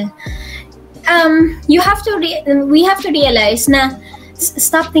 mahal. We have to realize na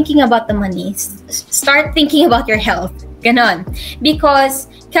stop thinking about the money. Start thinking about your health. Ganon. Because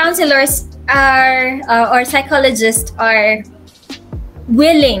counselors or psychologists are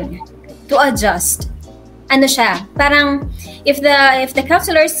willing to adjust. Ano siya? Parang if the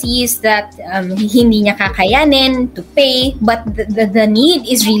counselor sees that hindi niya kakayanin to pay, but the need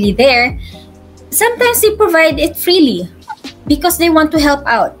is really there, sometimes they provide it freely because they want to help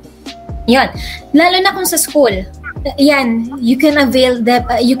out. Yan. Lalo na kung sa school. Yan, you can avail them.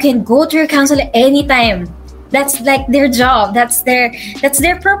 You can go to your counselor anytime. That's like their job. That's their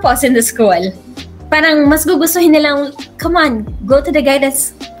purpose in the school. Parang mas gugustuhin nilang, come on, go to the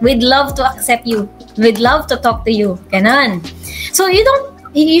guidance. We'd love to accept you. We'd love to talk to you. Ganon. So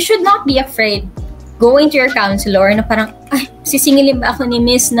you should not be afraid going to your counselor na parang, ay, sisingilin ba ako ni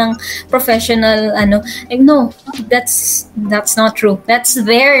Miss ng professional, Like, no, that's not true. That's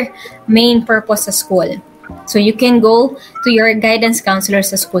their main purpose sa school. So you can go to your guidance counselor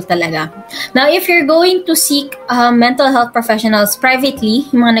sa school talaga. Now, if you're going to seek mental health professionals privately,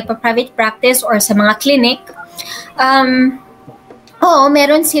 yung mga nagpa-private practice or sa mga clinic,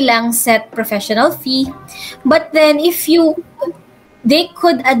 meron silang set professional fee. But then, they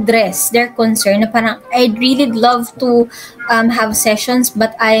could address their concern na parang, I'd really love to have sessions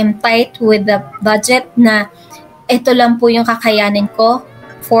but I am tight with the budget na ito lang po yung kakayanin ko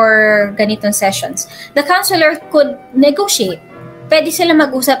for ganitong sessions. The counselor could negotiate. Pwede sila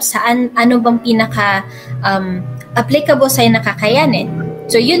mag-usap sa ano bang pinaka applicable sa'yo na kakayanin.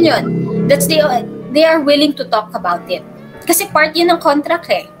 So yun. They are willing to talk about it. Kasi part yun ng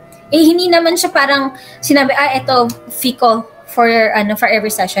contract eh. Hindi naman siya parang sinabi, ito fee ko for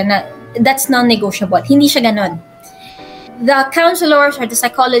every session na that's non-negotiable. Hindi siya ganon. The counselors or the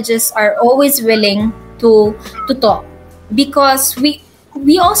psychologists are always willing to talk because we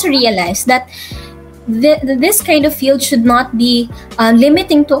also realize that this kind of field should not be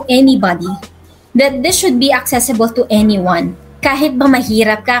limiting to anybody. That this should be accessible to anyone. Kahit ba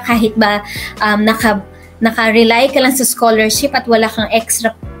mahirap ka, kahit ba naka-rely ka lang sa scholarship at wala kang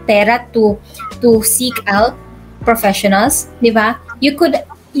extra pera to seek out professionals, di ba? You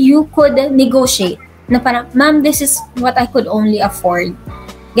could negotiate na parang, ma'am, this is what I could only afford.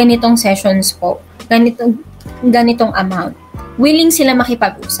 Ganitong sessions po. Ganitong amount. Willing sila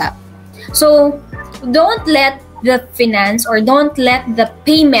makipag-usap. So, don't let the finance or don't let the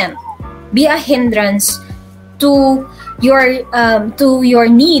payment be a hindrance to your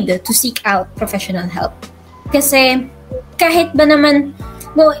need to seek out professional help. Kasi kahit ba naman,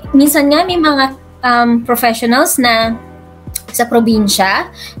 minsan nga may mga professionals na sa probinsya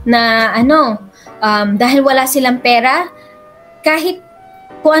na dahil wala silang pera, kahit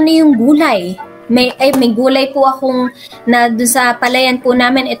kung ano yung gulay, may gulay po akong na doon sa palayan po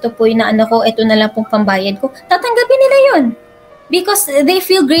namin, ito po yung ko, ito na lang pong pambayad ko, tatanggapin nila yun because they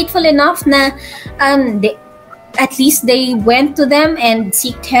feel grateful enough na at least they went to them and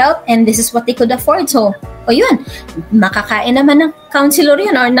seeked help and this is what they could afford. So, yun, makakain naman ng counselor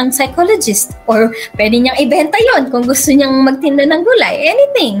yun or ng psychologist or pwede niyang ibenta yun kung gusto niyang magtinda ng gulay,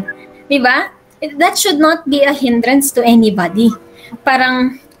 anything, di ba? that should not be a hindrance to anybody.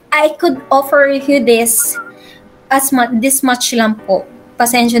 Parang, I could offer you this this much lang po.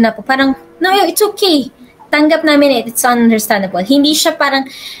 Pasensya na po. Parang, no, it's okay. Tanggap namin it. It's understandable. Hindi siya parang,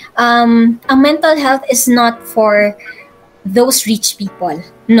 ang mental health is not for those rich people.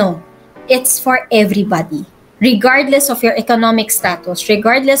 No. It's for everybody. Regardless of your economic status,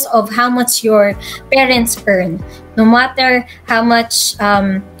 regardless of how much your parents earn, no matter how much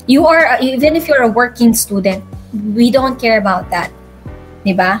you are, even if you're a working student, we don't care about that.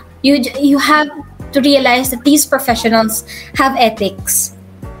 Diba? You have to realize that these professionals have ethics.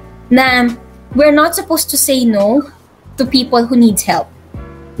 Na we're not supposed to say no to people who needs help.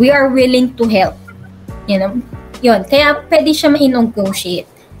 We are willing to help. You know? Yun. Kaya pwede siya ma-negotiate.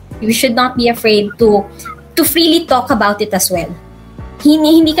 You should not be afraid to freely talk about it as well.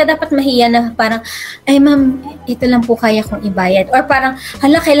 Hindi ka dapat mahiya na parang, ay ma'am, ito lang po kaya kong ibayad. Or parang,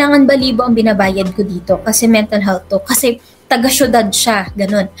 hala, kailangan ba libo ang binabayad ko dito? Kasi mental health to. Kasi taga-syudad siya.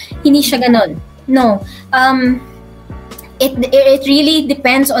 Ganon. Hindi siya ganon. No. It really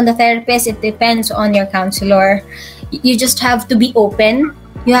depends on the therapist. It depends on your counselor. You just have to be open.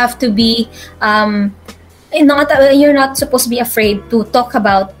 You have to be, you're not supposed to be afraid to talk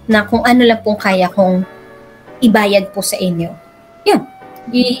about na kung ano lang pong kaya kong ibayad po sa inyo. Yun.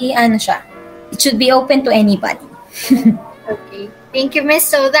 Ano siya. It should be open to anybody. Okay. Thank you, Miss.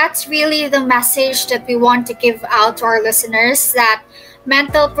 So that's really the message that we want to give out to our listeners, that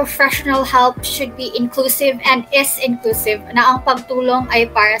mental professional help should be inclusive and is inclusive, na ang pagtulong ay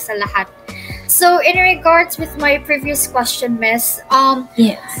para sa lahat. So in regards with my previous question, Miss,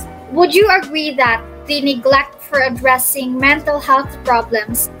 yes. Would you agree that the neglect for addressing mental health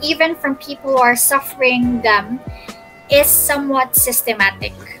problems, even from people who are suffering them, is somewhat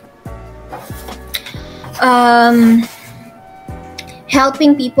systematic?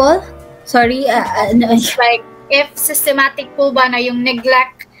 Helping people? Sorry? Like, if systematic po ba na yung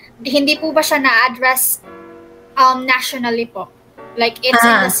neglect, hindi po ba siya na-address nationally po? Like, it's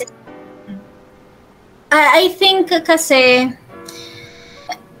in the system. I think kasi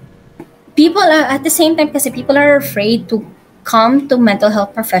people are, at the same time kasi people are afraid to come to mental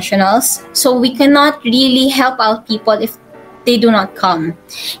health professionals, so we cannot really help out people if they do not come.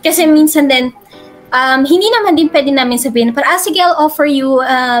 Kasi minsan din hindi naman din pwede namin sabihin para sige, I'll offer you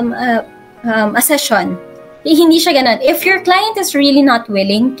a session. Hindi siya ganun. If your client is really not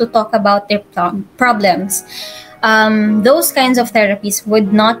willing to talk about their problems, those kinds of therapies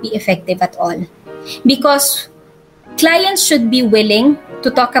would not be effective at all, because clients should be willing to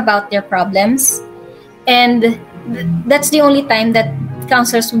talk about their problems, and that's the only time that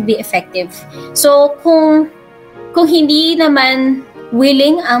counselors will be effective. So kung hindi naman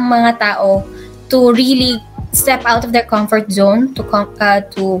willing ang mga tao to really step out of their comfort zone to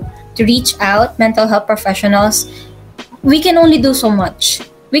reach out mental health professionals, we can only do so much.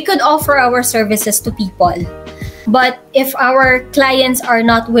 We could offer our services to people, but if our clients are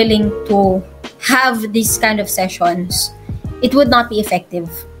not willing to have these kind of sessions, it would not be effective.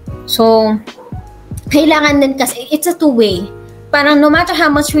 So kailangan din kasi it's a two-way. Parang no matter how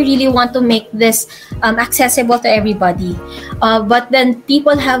much we really want to make this accessible to everybody, but then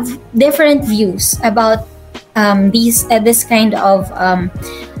people have different views about this kind of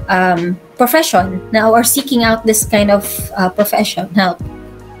profession now, or seeking out this kind of profession help.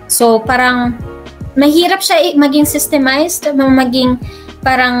 So parang mahirap siya maging systemized, maging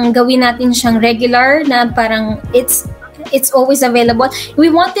parang gawin natin siyang regular na parang it's always available. We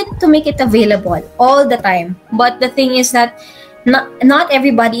wanted to make it available all the time, but the thing is that not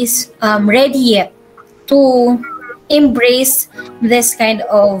everybody is ready yet to embrace this kind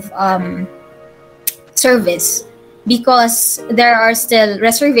of service, because there are still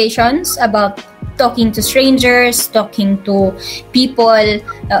reservations about talking to strangers, talking to people,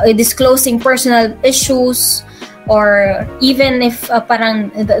 disclosing personal issues, or even if parang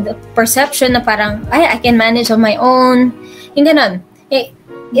the perception na parang I can manage on my own, yung ganon.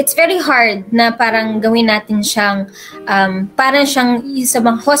 It's very hard na parang gawin natin siyang parang siyang sa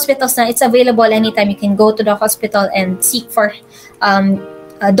mga hospitals na it's available anytime. You can go to the hospital and seek for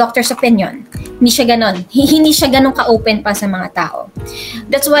a doctor's opinion. Hindi siya ganon. Hindi siya ganon ka-open pa sa mga tao.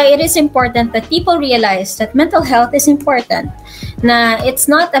 That's why it is important that people realize that mental health is important. Na it's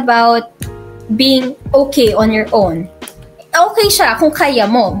not about being okay on your own. Okay siya kung kaya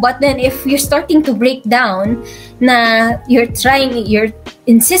mo. But then if you're starting to break down, na you're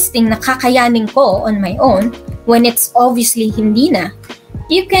insisting na kakayanin ko on my own, when it's obviously hindi na,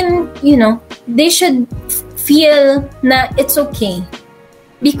 you can, they should feel na it's okay.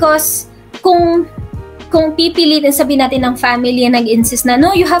 Because kung kung pipilitin, sabihin natin ng family na nag-insist na,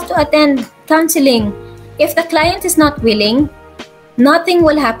 no, you have to attend counseling. If the client is not willing, nothing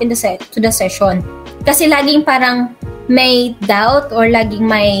will happen to the session. Kasi laging parang may doubt or laging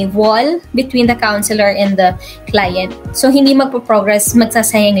may wall between the counselor and the client. So, hindi magpo-progress,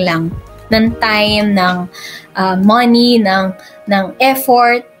 magsasayang lang ng time, ng money, ng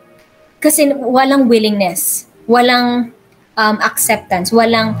effort. Kasi walang willingness, walang acceptance,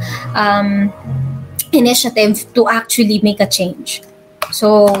 walang initiative to actually make a change.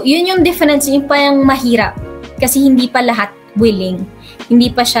 So, yun yung difference, yun pa yung mahirap. Kasi hindi pa lahat willing.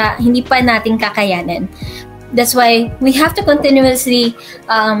 Hindi pa natin kakayanin. That's why we have to continuously,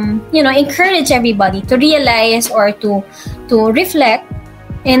 encourage everybody to realize or to reflect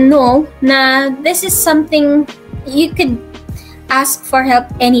and know na this is something you could ask for help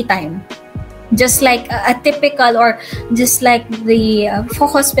anytime. Just like a typical or just like the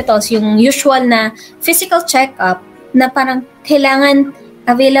hospitals, yung usual na physical check-up na parang kailangan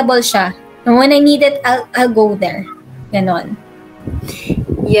available siya. And when I need it, I'll go there. Ganon.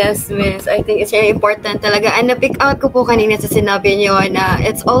 Yes, Miss. I think it's very important talaga. And na-pick out ko po kanina sa sinabi niyo na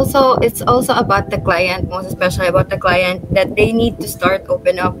it's also about the client, most especially about the client, that they need to start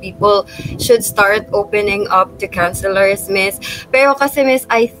open up. People should start opening up to counselors, Miss. Pero kasi, Miss,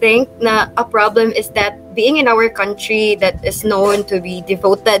 I think na a problem is that being in our country that is known to be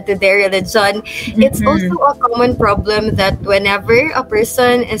devoted to their religion, it's also a common problem that whenever a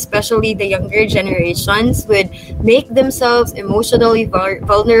person, especially the younger generations, would make themselves emotionally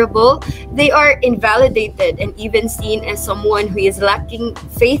vulnerable, they are invalidated and even seen as someone who is lacking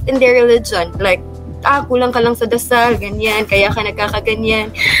faith in their religion. Like, kulang ka lang sa dasal, ganyan, kaya ka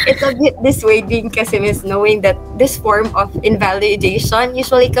nagkakaganyan. It's a bit dissuading kasi, Miss, knowing that this form of invalidation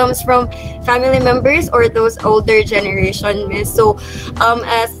usually comes from family members or those older generation, Miss. So,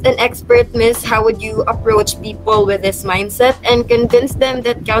 as an expert, Miss, how would you approach people with this mindset and convince them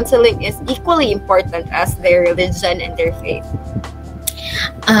that counseling is equally important as their religion and their faith?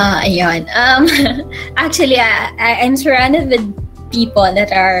 Ayun. Actually, I'm surrounded with people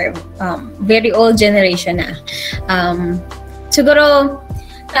that are very old generation na. Siguro,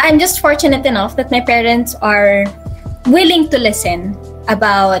 I'm just fortunate enough that my parents are willing to listen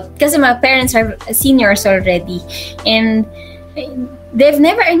about, kasi my parents are seniors already and they've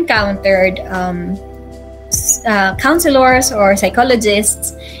never encountered counselors or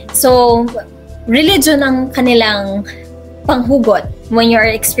psychologists. So, religion ang kanilang panghugot when you're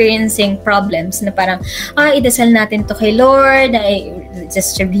experiencing problems na parang, idasal natin to kay Lord,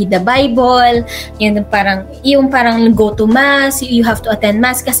 just read the Bible, yung parang go to Mass, you have to attend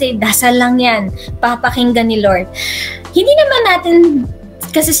Mass kasi dasal lang yan, papakinggan ni Lord. Hindi naman natin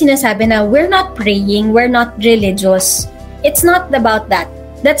kasi sinasabi na we're not praying, we're not religious. It's not about that.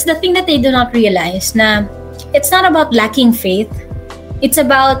 That's the thing that they do not realize na it's not about lacking faith. It's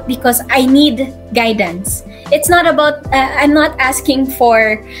about because I need guidance. It's not about, I'm not asking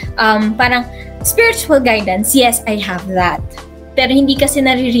for parang spiritual guidance. Yes, I have that. Pero hindi kasi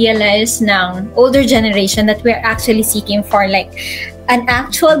nare-realize ng older generation that we're actually seeking for like an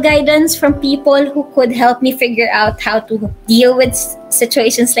actual guidance from people who could help me figure out how to deal with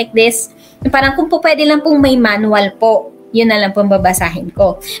situations like this. Parang kung po pwede lang pong may manual po, yun na lang pong babasahin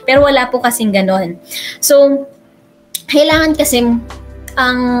ko. Pero wala po kasing ganon. So, kailangan kasi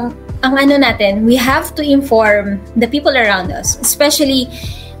ang ano natin, we have to inform the people around us, especially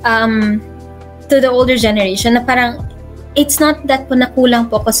to the older generation, na parang it's not that po nakulang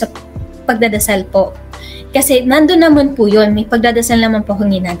po ako sa pagdadasal po. Kasi nandun naman po yun, may pagdadasal naman po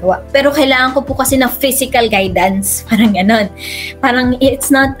akong ginagawa. Pero kailangan ko po kasi ng physical guidance, parang ganon. Parang it's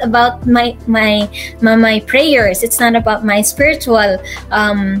not about my prayers, it's not about my spiritual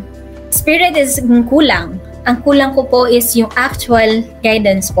spirit is kulang. Ang kulang ko po is yung actual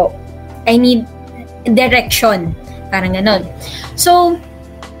guidance po. I need direction. Parang ganon. So,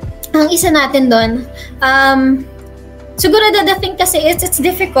 ang isa natin doon, siguro the thing kasi it's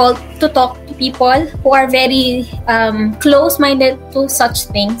difficult to talk to people who are very close-minded to such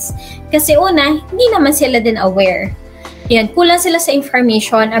things. Kasi una, hindi naman sila din aware. Yan, kulang sila sa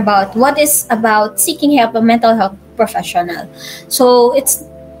information about what is about seeking help, a mental health professional. So,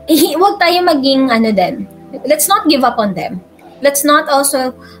 wag tayo maging din. Let's not give up on them. Let's not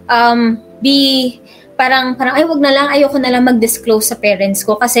also be parang ay wag na lang, ayoko na lang mag-disclose sa parents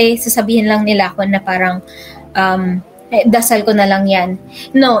ko kasi sasabihin lang nila ako na parang dasal ko na lang yan.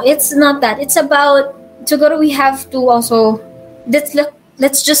 No, it's not that. It's about, siguro we have to also,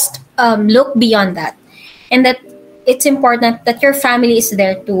 let's just look beyond that. And that it's important that your family is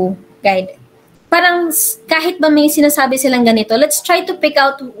there to guide parang kahit ba may sinasabi silang ganito, let's try to pick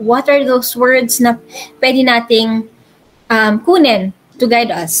out what are those words na pwede nating kunin to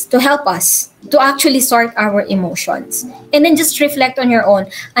guide us, to help us, to actually sort our emotions. And then just reflect on your own.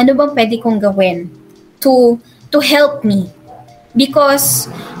 Ano bang pwede kong gawin to help me?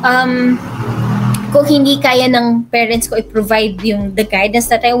 Because kung hindi kaya ng parents ko i-provide the guidance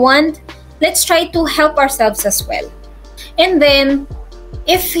that I want, let's try to help ourselves as well. And then,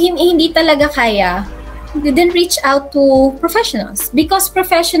 if hindi talaga kaya, then reach out to professionals. Because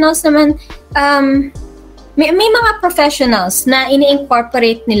professionals naman, may mga professionals na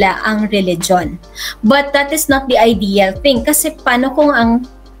ini-incorporate nila ang religion. But that is not the ideal thing. Kasi paano kung ang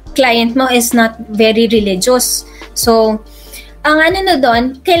client mo is not very religious? So, ang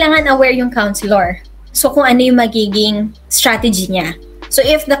doon, kailangan aware yung counselor. So, kung ano yung magiging strategy niya. So,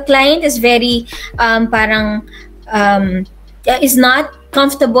 if the client is very, is not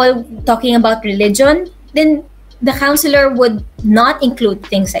comfortable talking about religion, then the counselor would not include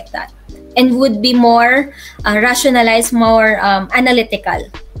things like that. And would be more rationalized, more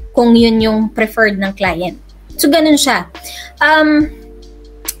analytical kung yun yung preferred ng client. So, ganun siya.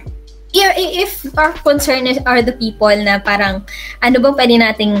 If our concern are the people na parang ano bang pwede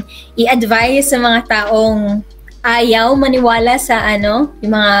nating i-advise sa mga taong ayaw maniwala sa yung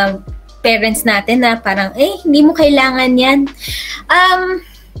mga parents natin na parang, hindi mo kailangan yan.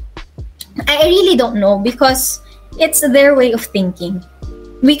 I really don't know because it's their way of thinking.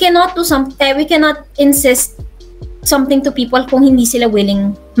 We cannot we cannot insist something to people kung hindi sila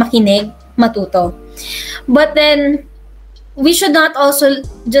willing makinig, matuto. But then, we should not also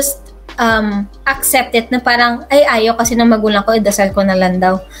just accept it na parang, ayaw kasi ng magulang ko, dasal ko na lang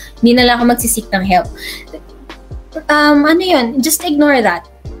daw. Hindi na lang ako magsisik ng help. Just ignore that.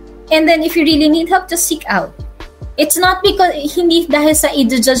 And then, if you really need help, just seek out. It's not because, hindi dahil sa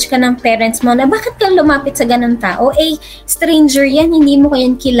i-judge ka ng parents mo na bakit ka lumapit sa ganang tao? Stranger yan, hindi mo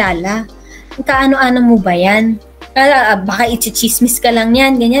kayan kilala. Kaano-ano mo ba yan? Baka i-chismis ka lang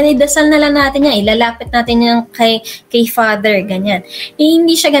yan, ganyan. Dasal na lang natin yan, ilalapit natin yan kay father, ganyan.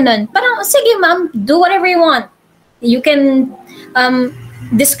 Hindi siya ganon. Parang, sige ma'am, do whatever you want. You can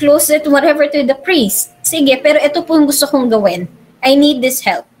disclose it, whatever to the priest. Sige, pero ito po yung gusto kong gawin. I need this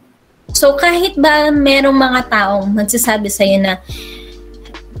help. So, kahit ba merong mga taong magsasabi sa'yo na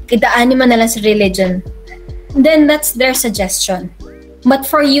idaanin mo na lang sa religion, then that's their suggestion. But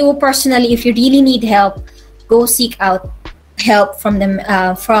for you personally, if you really need help, go seek out help from them,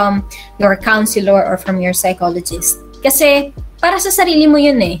 from your counselor or from your psychologist. Kasi para sa sarili mo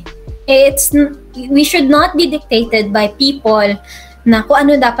yun we should not be dictated by people na kung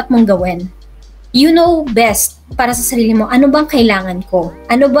ano dapat mong gawin. You know best para sa sarili mo, ano bang kailangan ko?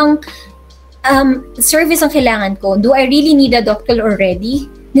 Ano bang service ang kailangan ko? Do I really need a doctor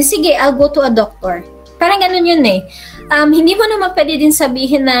already? Sige, I'll go to a doctor. Parang ganun yun hindi mo naman pwede din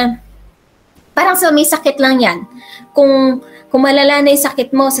sabihin na parang sa may sakit lang yan. Kung malala na yung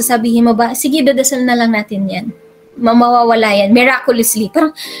sakit mo, sasabihin mo ba, sige, dadasal na lang natin yan. Mawawala yan, miraculously.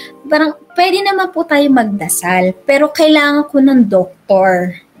 Parang pwede naman po tayo magdasal, pero kailangan ko ng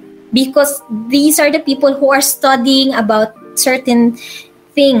doktor. Because these are the people who are studying about certain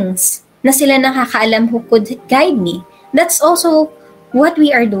things na sila nakakaalam who could guide me. That's also what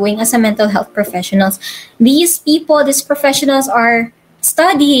we are doing as a mental health professionals. These professionals are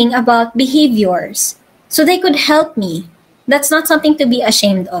studying about behaviors so they could help me. That's not something to be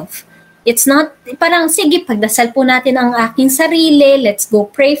ashamed of. It's not, parang, sige, pagdasal po natin ang aking sarili, let's go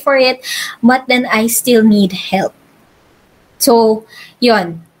pray for it, but then I still need help. So,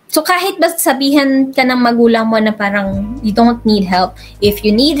 yun. So, kahit ba sabihan ka ng magulang mo na parang you don't need help, if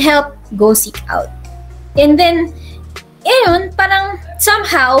you need help, go seek out. And then, parang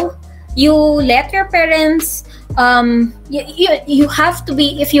somehow, you let your parents, you have to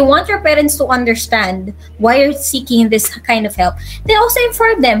be, if you want your parents to understand why you're seeking this kind of help, then also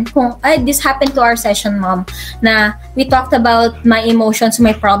inform them kung, this happened to our session, mom, na we talked about my emotions,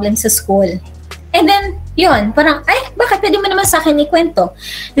 my problems sa school. And then, parang, bakit pwede mo naman sa akin ikwento?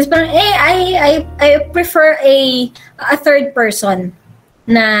 Just parang, I prefer a third person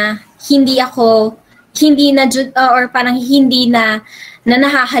na hindi na, or parang hindi na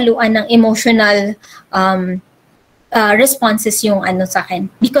nahahaluan ng emotional responses yung sa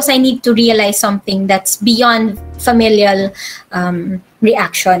akin. Because I need to realize something that's beyond familial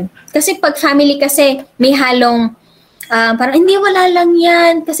reaction. Kasi pag family kasi, may halong parang hindi, wala lang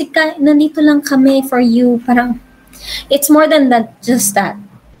yan kasi nandito lang kami for you. Parang it's more than that, just that.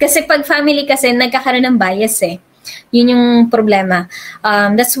 Kasi pag family kasi nagkakaroon ng bias yun yung problema.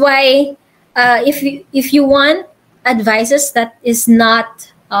 That's why if you want advices that is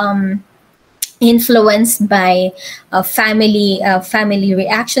not influenced by family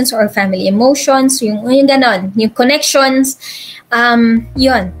reactions or family emotions, yung ganon, yung connections,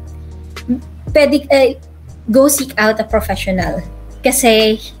 yun. Pwede, go seek out a professional.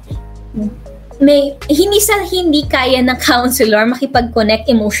 Kasi hindi kaya ng counselor makipag-connect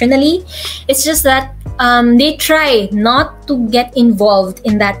emotionally. It's just that they try not to get involved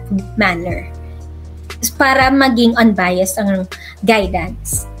in that manner para maging unbiased ang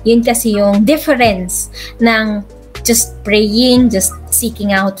guidance. Yun kasi yung difference ng just praying, just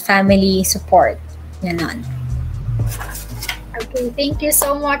seeking out family support. Ganon. Okay, thank you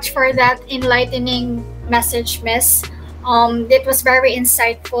so much for that enlightening message, Miss. It was very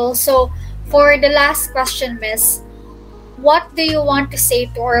insightful. So, for the last question, Miss, what do you want to say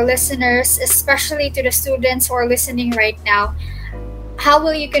to our listeners, especially to the students who are listening right now? How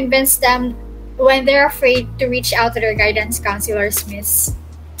will you convince them when they're afraid to reach out to their guidance counselors, Miss?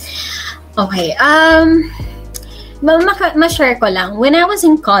 Okay. Ma-share ko lang. When I was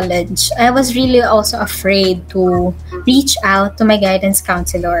in college, I was really also afraid to reach out to my guidance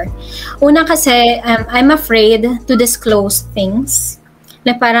counselor. Una kasi, I'm afraid to disclose things.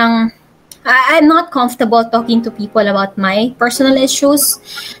 Na parang, I'm not comfortable talking to people about my personal issues.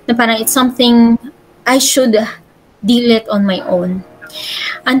 Na parang it's something I should deal it on my own.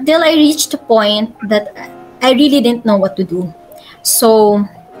 Until I reached a point that I really didn't know what to do. So,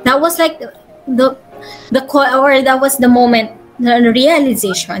 that was like that was the moment, the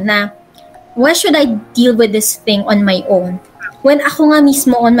realization na why should I deal with this thing on my own? When ako nga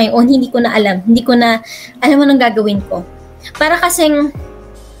mismo on my own, hindi ko na alam anong gagawin ko. Para kasing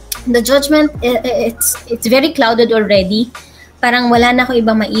the judgment, it's very clouded already. Parang wala na ako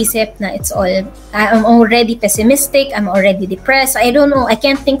ibang maisip na I'm already pessimistic, I'm already depressed, I don't know, I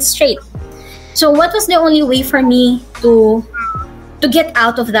can't think straight. So what was the only way for me to get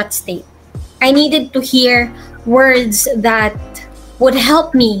out of that state? I needed to hear words that would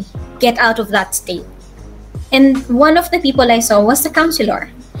help me get out of that state. And one of the people I saw was the counselor.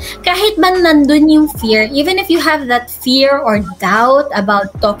 Kahit man nandun yung fear, even if you have that fear or doubt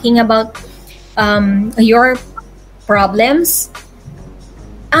about talking about your problems,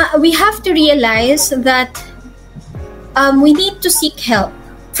 we have to realize that we need to seek help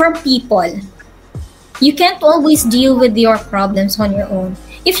from people. You can't always deal with your problems on your own.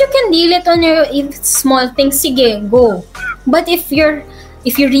 If you can deal it on your small things, sige, go. But if you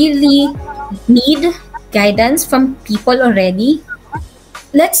really need guidance from people already,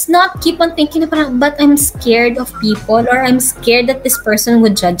 let's not keep on thinking parang, but I'm scared of people or I'm scared that this person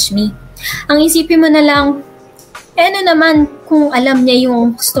would judge me. Ang isipin mo na lang, ano naman kung alam niya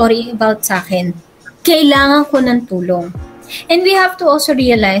yung story about sa akin, kailangan ko ng tulong. And we have to also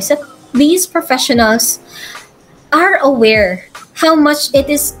realize that these professionals are aware how much it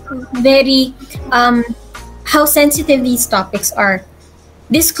is very, how sensitive these topics are.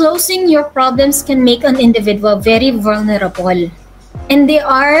 Disclosing your problems can make an individual very vulnerable. And they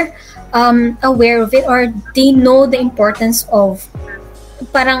are aware of it, or they know the importance of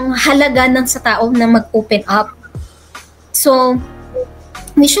parang halaga ng sa tao na mag-open up. So,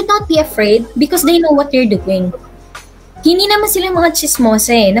 we should not be afraid because they know what you're doing. Hindi naman sila mga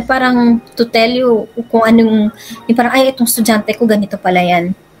chismosa na parang to tell you kung anong, parang ay itong estudyante ko ganito pala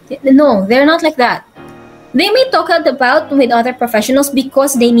yan. No, they're not like that. They may talk about with other professionals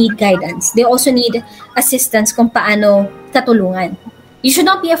because they need guidance. They also need assistance kung paano tatulungan. You should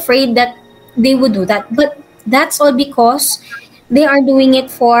not be afraid that they would do that. But that's all because they are doing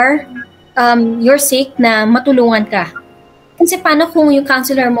it for your sake na matulungan ka. Kasi paano kung yung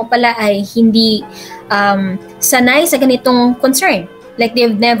counselor mo pala ay hindi sanay sa ganitong concern? Like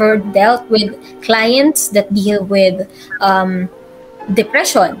they've never dealt with clients that deal with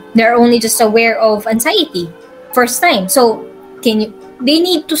depression. They're only just aware of anxiety first time. So they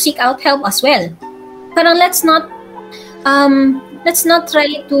need to seek out help as well. Parang let's not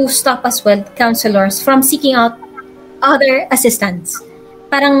try to stop as well counselors from seeking out other assistance.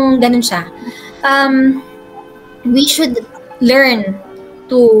 Parang ganun siya. We should learn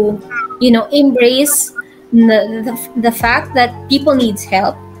to, embrace the fact that people needs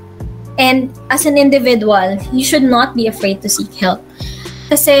help. And as an individual, you should not be afraid to seek help.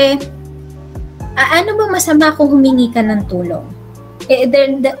 Kasi, ano ba masama kung humingi ka ng tulong?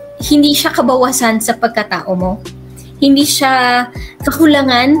 Hindi siya kabawasan sa pagkatao mo. Hindi siya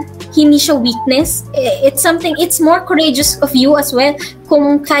kakulangan. Hindi siya weakness. It's more courageous of you as well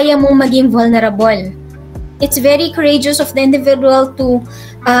kung kaya mong maging vulnerable. It's very courageous of the individual to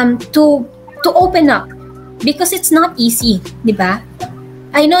open up because it's not easy, di ba?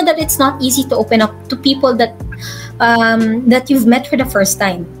 I know that it's not easy to open up to people that you've met for the first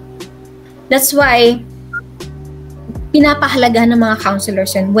time. That's why pinapahalagahan ng mga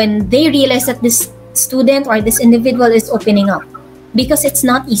counselors yun when they realize that this student or this individual is opening up, because it's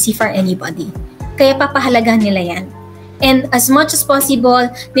not easy for anybody. Kaya papahalagahan nila yan. And as much as possible,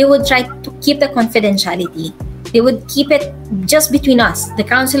 they would try to keep the confidentiality. They would keep it just between us, the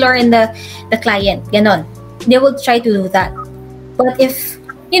counselor and the client. Ganon. They would try to do that. But if,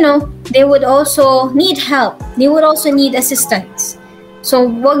 they would also need help. They would also need assistance. So,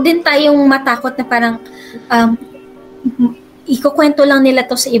 wag din tayong matakot na parang ikukwento lang nila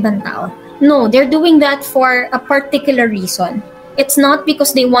to sa ibang tao. No, they're doing that for a particular reason. It's not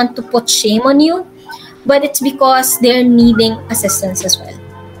because they want to put shame on you, but it's because they're needing assistance as well.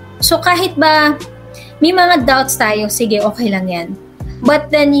 So kahit ba may mga doubts tayo, sige, okay lang yan.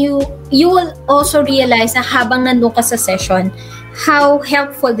 But then you will also realize na habang nandun ka sa session, how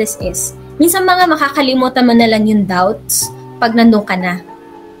helpful this is. Minsan mga makakalimutan mo na lang yung doubts pag nandun ka na.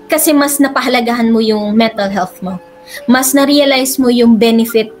 Kasi mas napahalagahan mo yung mental health mo. Mas na-realize mo yung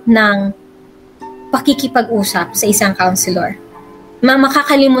benefit ng pakikipag-usap sa isang counselor.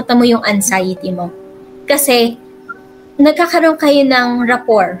 Makakalimutan mo yung anxiety mo. Kasi nagkakaroon kayo ng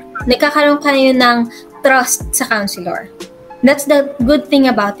rapport, nagkakaroon kayo ng trust sa counselor. That's the good thing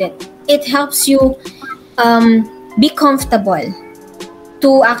about it. It helps you be comfortable to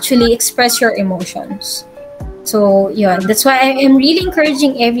actually express your emotions. So, yun. That's why I'm really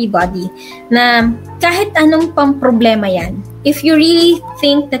encouraging everybody na kahit anong pang problema yan, if you really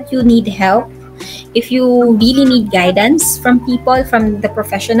think that you need help, if you really need guidance from people, from the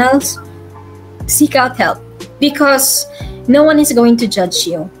professionals, seek out help. Because no one is going to judge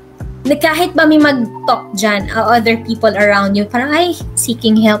you. Kahit ba may mag-talk dyan, other people around you, parang, ay,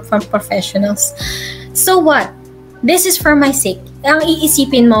 seeking help from professionals. So what? This is for my sake. Ang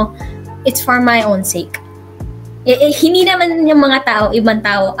iisipin mo, it's for my own sake. Hindi naman yung mga tao, ibang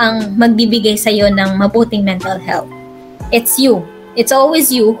tao, ang magbibigay sa'yo ng mabuting mental health. It's you. It's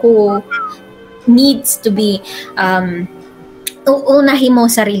always you who needs to be, unahin mo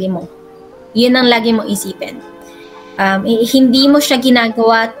sarili mo. Yun ang lagi mo isipin. Hindi mo siya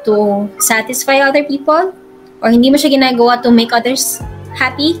ginagawa to satisfy other people, or hindi mo siya ginagawa to make others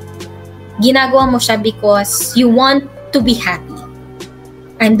happy. Ginagawa mo siya because you want to be happy.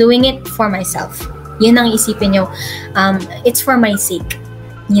 I'm doing it for myself. Yun ang isipin nyo. It's for my sake.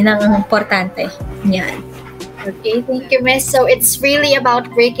 Yun ang importante. Yan. Okay, thank you, Miss. So it's really about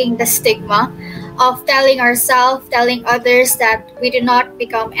breaking the stigma of telling ourselves, telling others that we do not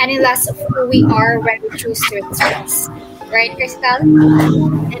become any less of who we are when we choose to express. Right, Crystal?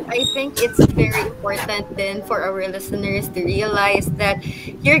 And I think it's very important then for our listeners to realize that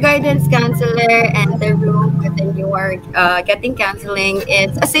your guidance counselor and the room within you are getting counseling,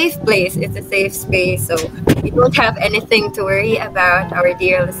 it's a safe place. It's a safe space. So you don't have anything to worry about, our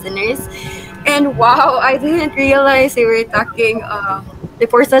dear listeners. And wow, I didn't realize we were talking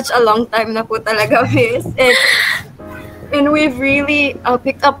for such a long time na po talaga, Miss. And we've really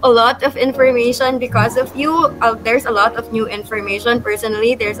picked up a lot of information because of you. There's a lot of new information.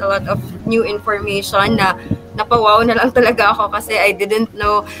 Personally, there's a lot of new information na napawaw na lang talaga ako kasi I didn't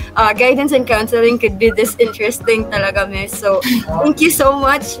know guidance and counseling could be this interesting talaga, Miss. So, thank you so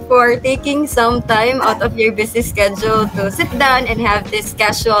much for taking some time out of your busy schedule to sit down and have this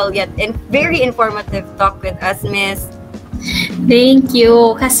casual yet very informative talk with us, Miss. Thank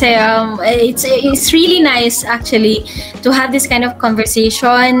you. Kasi it's really nice actually to have this kind of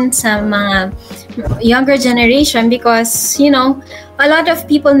conversation sa mga younger generation because, a lot of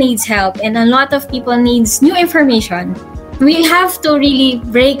people needs help and a lot of people needs new information. We have to really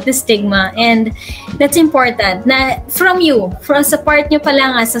break the stigma, and that's important. Na from sa part nyo pa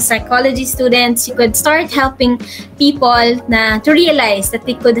lang as a psychology students, you could start helping people na to realize that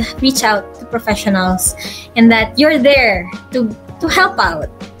they could reach out to professionals and that you're there to help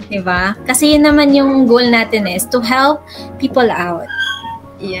out, diba? Kasi yun naman yung goal natin is to help people out.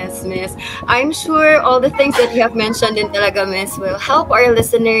 Yes, Miss. I'm sure all the things that you have mentioned in talaga, Miss, will help our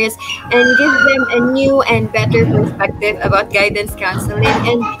listeners and give them a new and better perspective about guidance counseling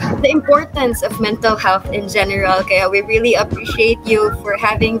and the importance of mental health in general. Kaya we really appreciate you for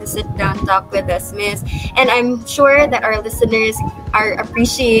having the sit-down talk with us, Miss. And I'm sure that our listeners are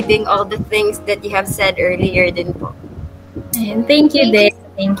appreciating all the things that you have said earlier din po. And thank you, Dave.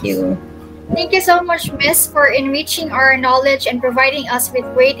 Thank you. Thank you so much, Miss, for enriching our knowledge and providing us with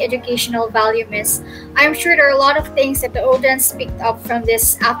great educational value, Miss. I'm sure there are a lot of things that the audience picked up from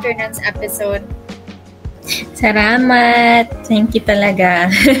this afternoon's episode. Salamat. Thank you talaga.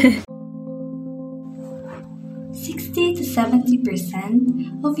 60 to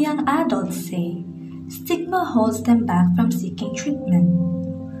 70% of young adults say stigma holds them back from seeking treatment,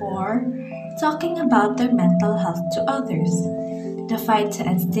 or talking about their mental health to others. The fight to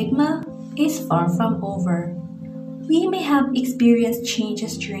end stigma is far from over. We may have experienced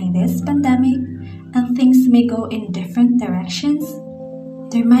changes during this pandemic, and things may go in different directions.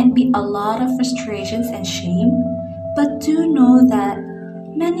 There might be a lot of frustrations and shame, but do know that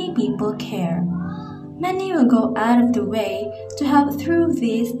many people care. Many will go out of the way to help through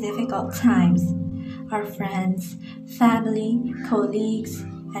these difficult times. Our friends, family, colleagues,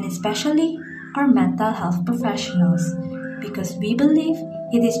 and especially our mental health professionals, because we believe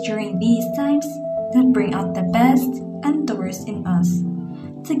it is during these times that bring out the best and the worst in us.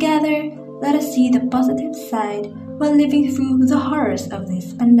 Together, let us see the positive side while living through the horrors of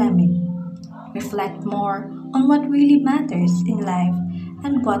this pandemic. Reflect more on what really matters in life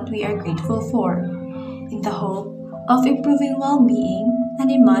and what we are grateful for, in the hope of improving well-being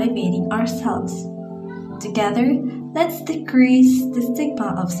and in motivating ourselves. Together, let's decrease the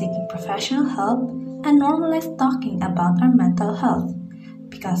stigma of seeking professional help and normalize talking about our mental health,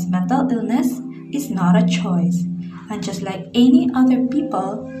 because mental illness is not a choice, and just like any other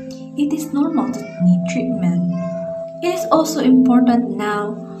people, it is normal to need treatment. It is also important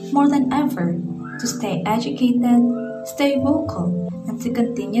now, more than ever, to stay educated, stay vocal, and to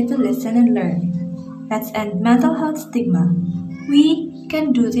continue to listen and learn. Let's end mental health stigma. We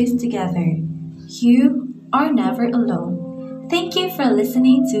can do this together. You are never alone. Thank you for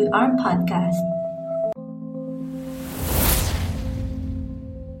listening to our podcast.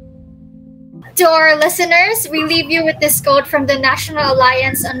 To our listeners, we leave you with this quote from the National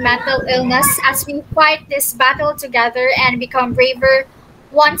Alliance on Mental Illness as we fight this battle together and become braver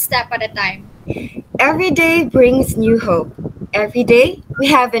one step at a time. Every day brings new hope. Every day, we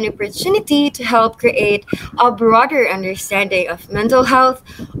have an opportunity to help create a broader understanding of mental health,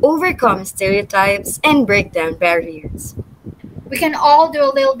 overcome stereotypes, and break down barriers. We can all do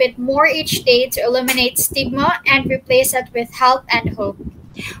a little bit more each day to eliminate stigma and replace it with help and hope.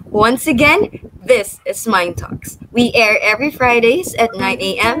 Once again, this is Mind Talks. We air every Fridays at 9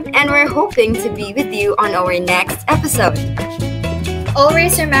 a.m. and we're hoping to be with you on our next episode.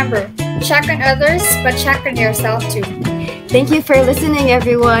 Always remember, check on others, but check on yourself too. Thank you for listening,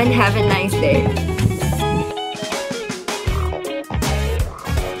 everyone. Have a nice day.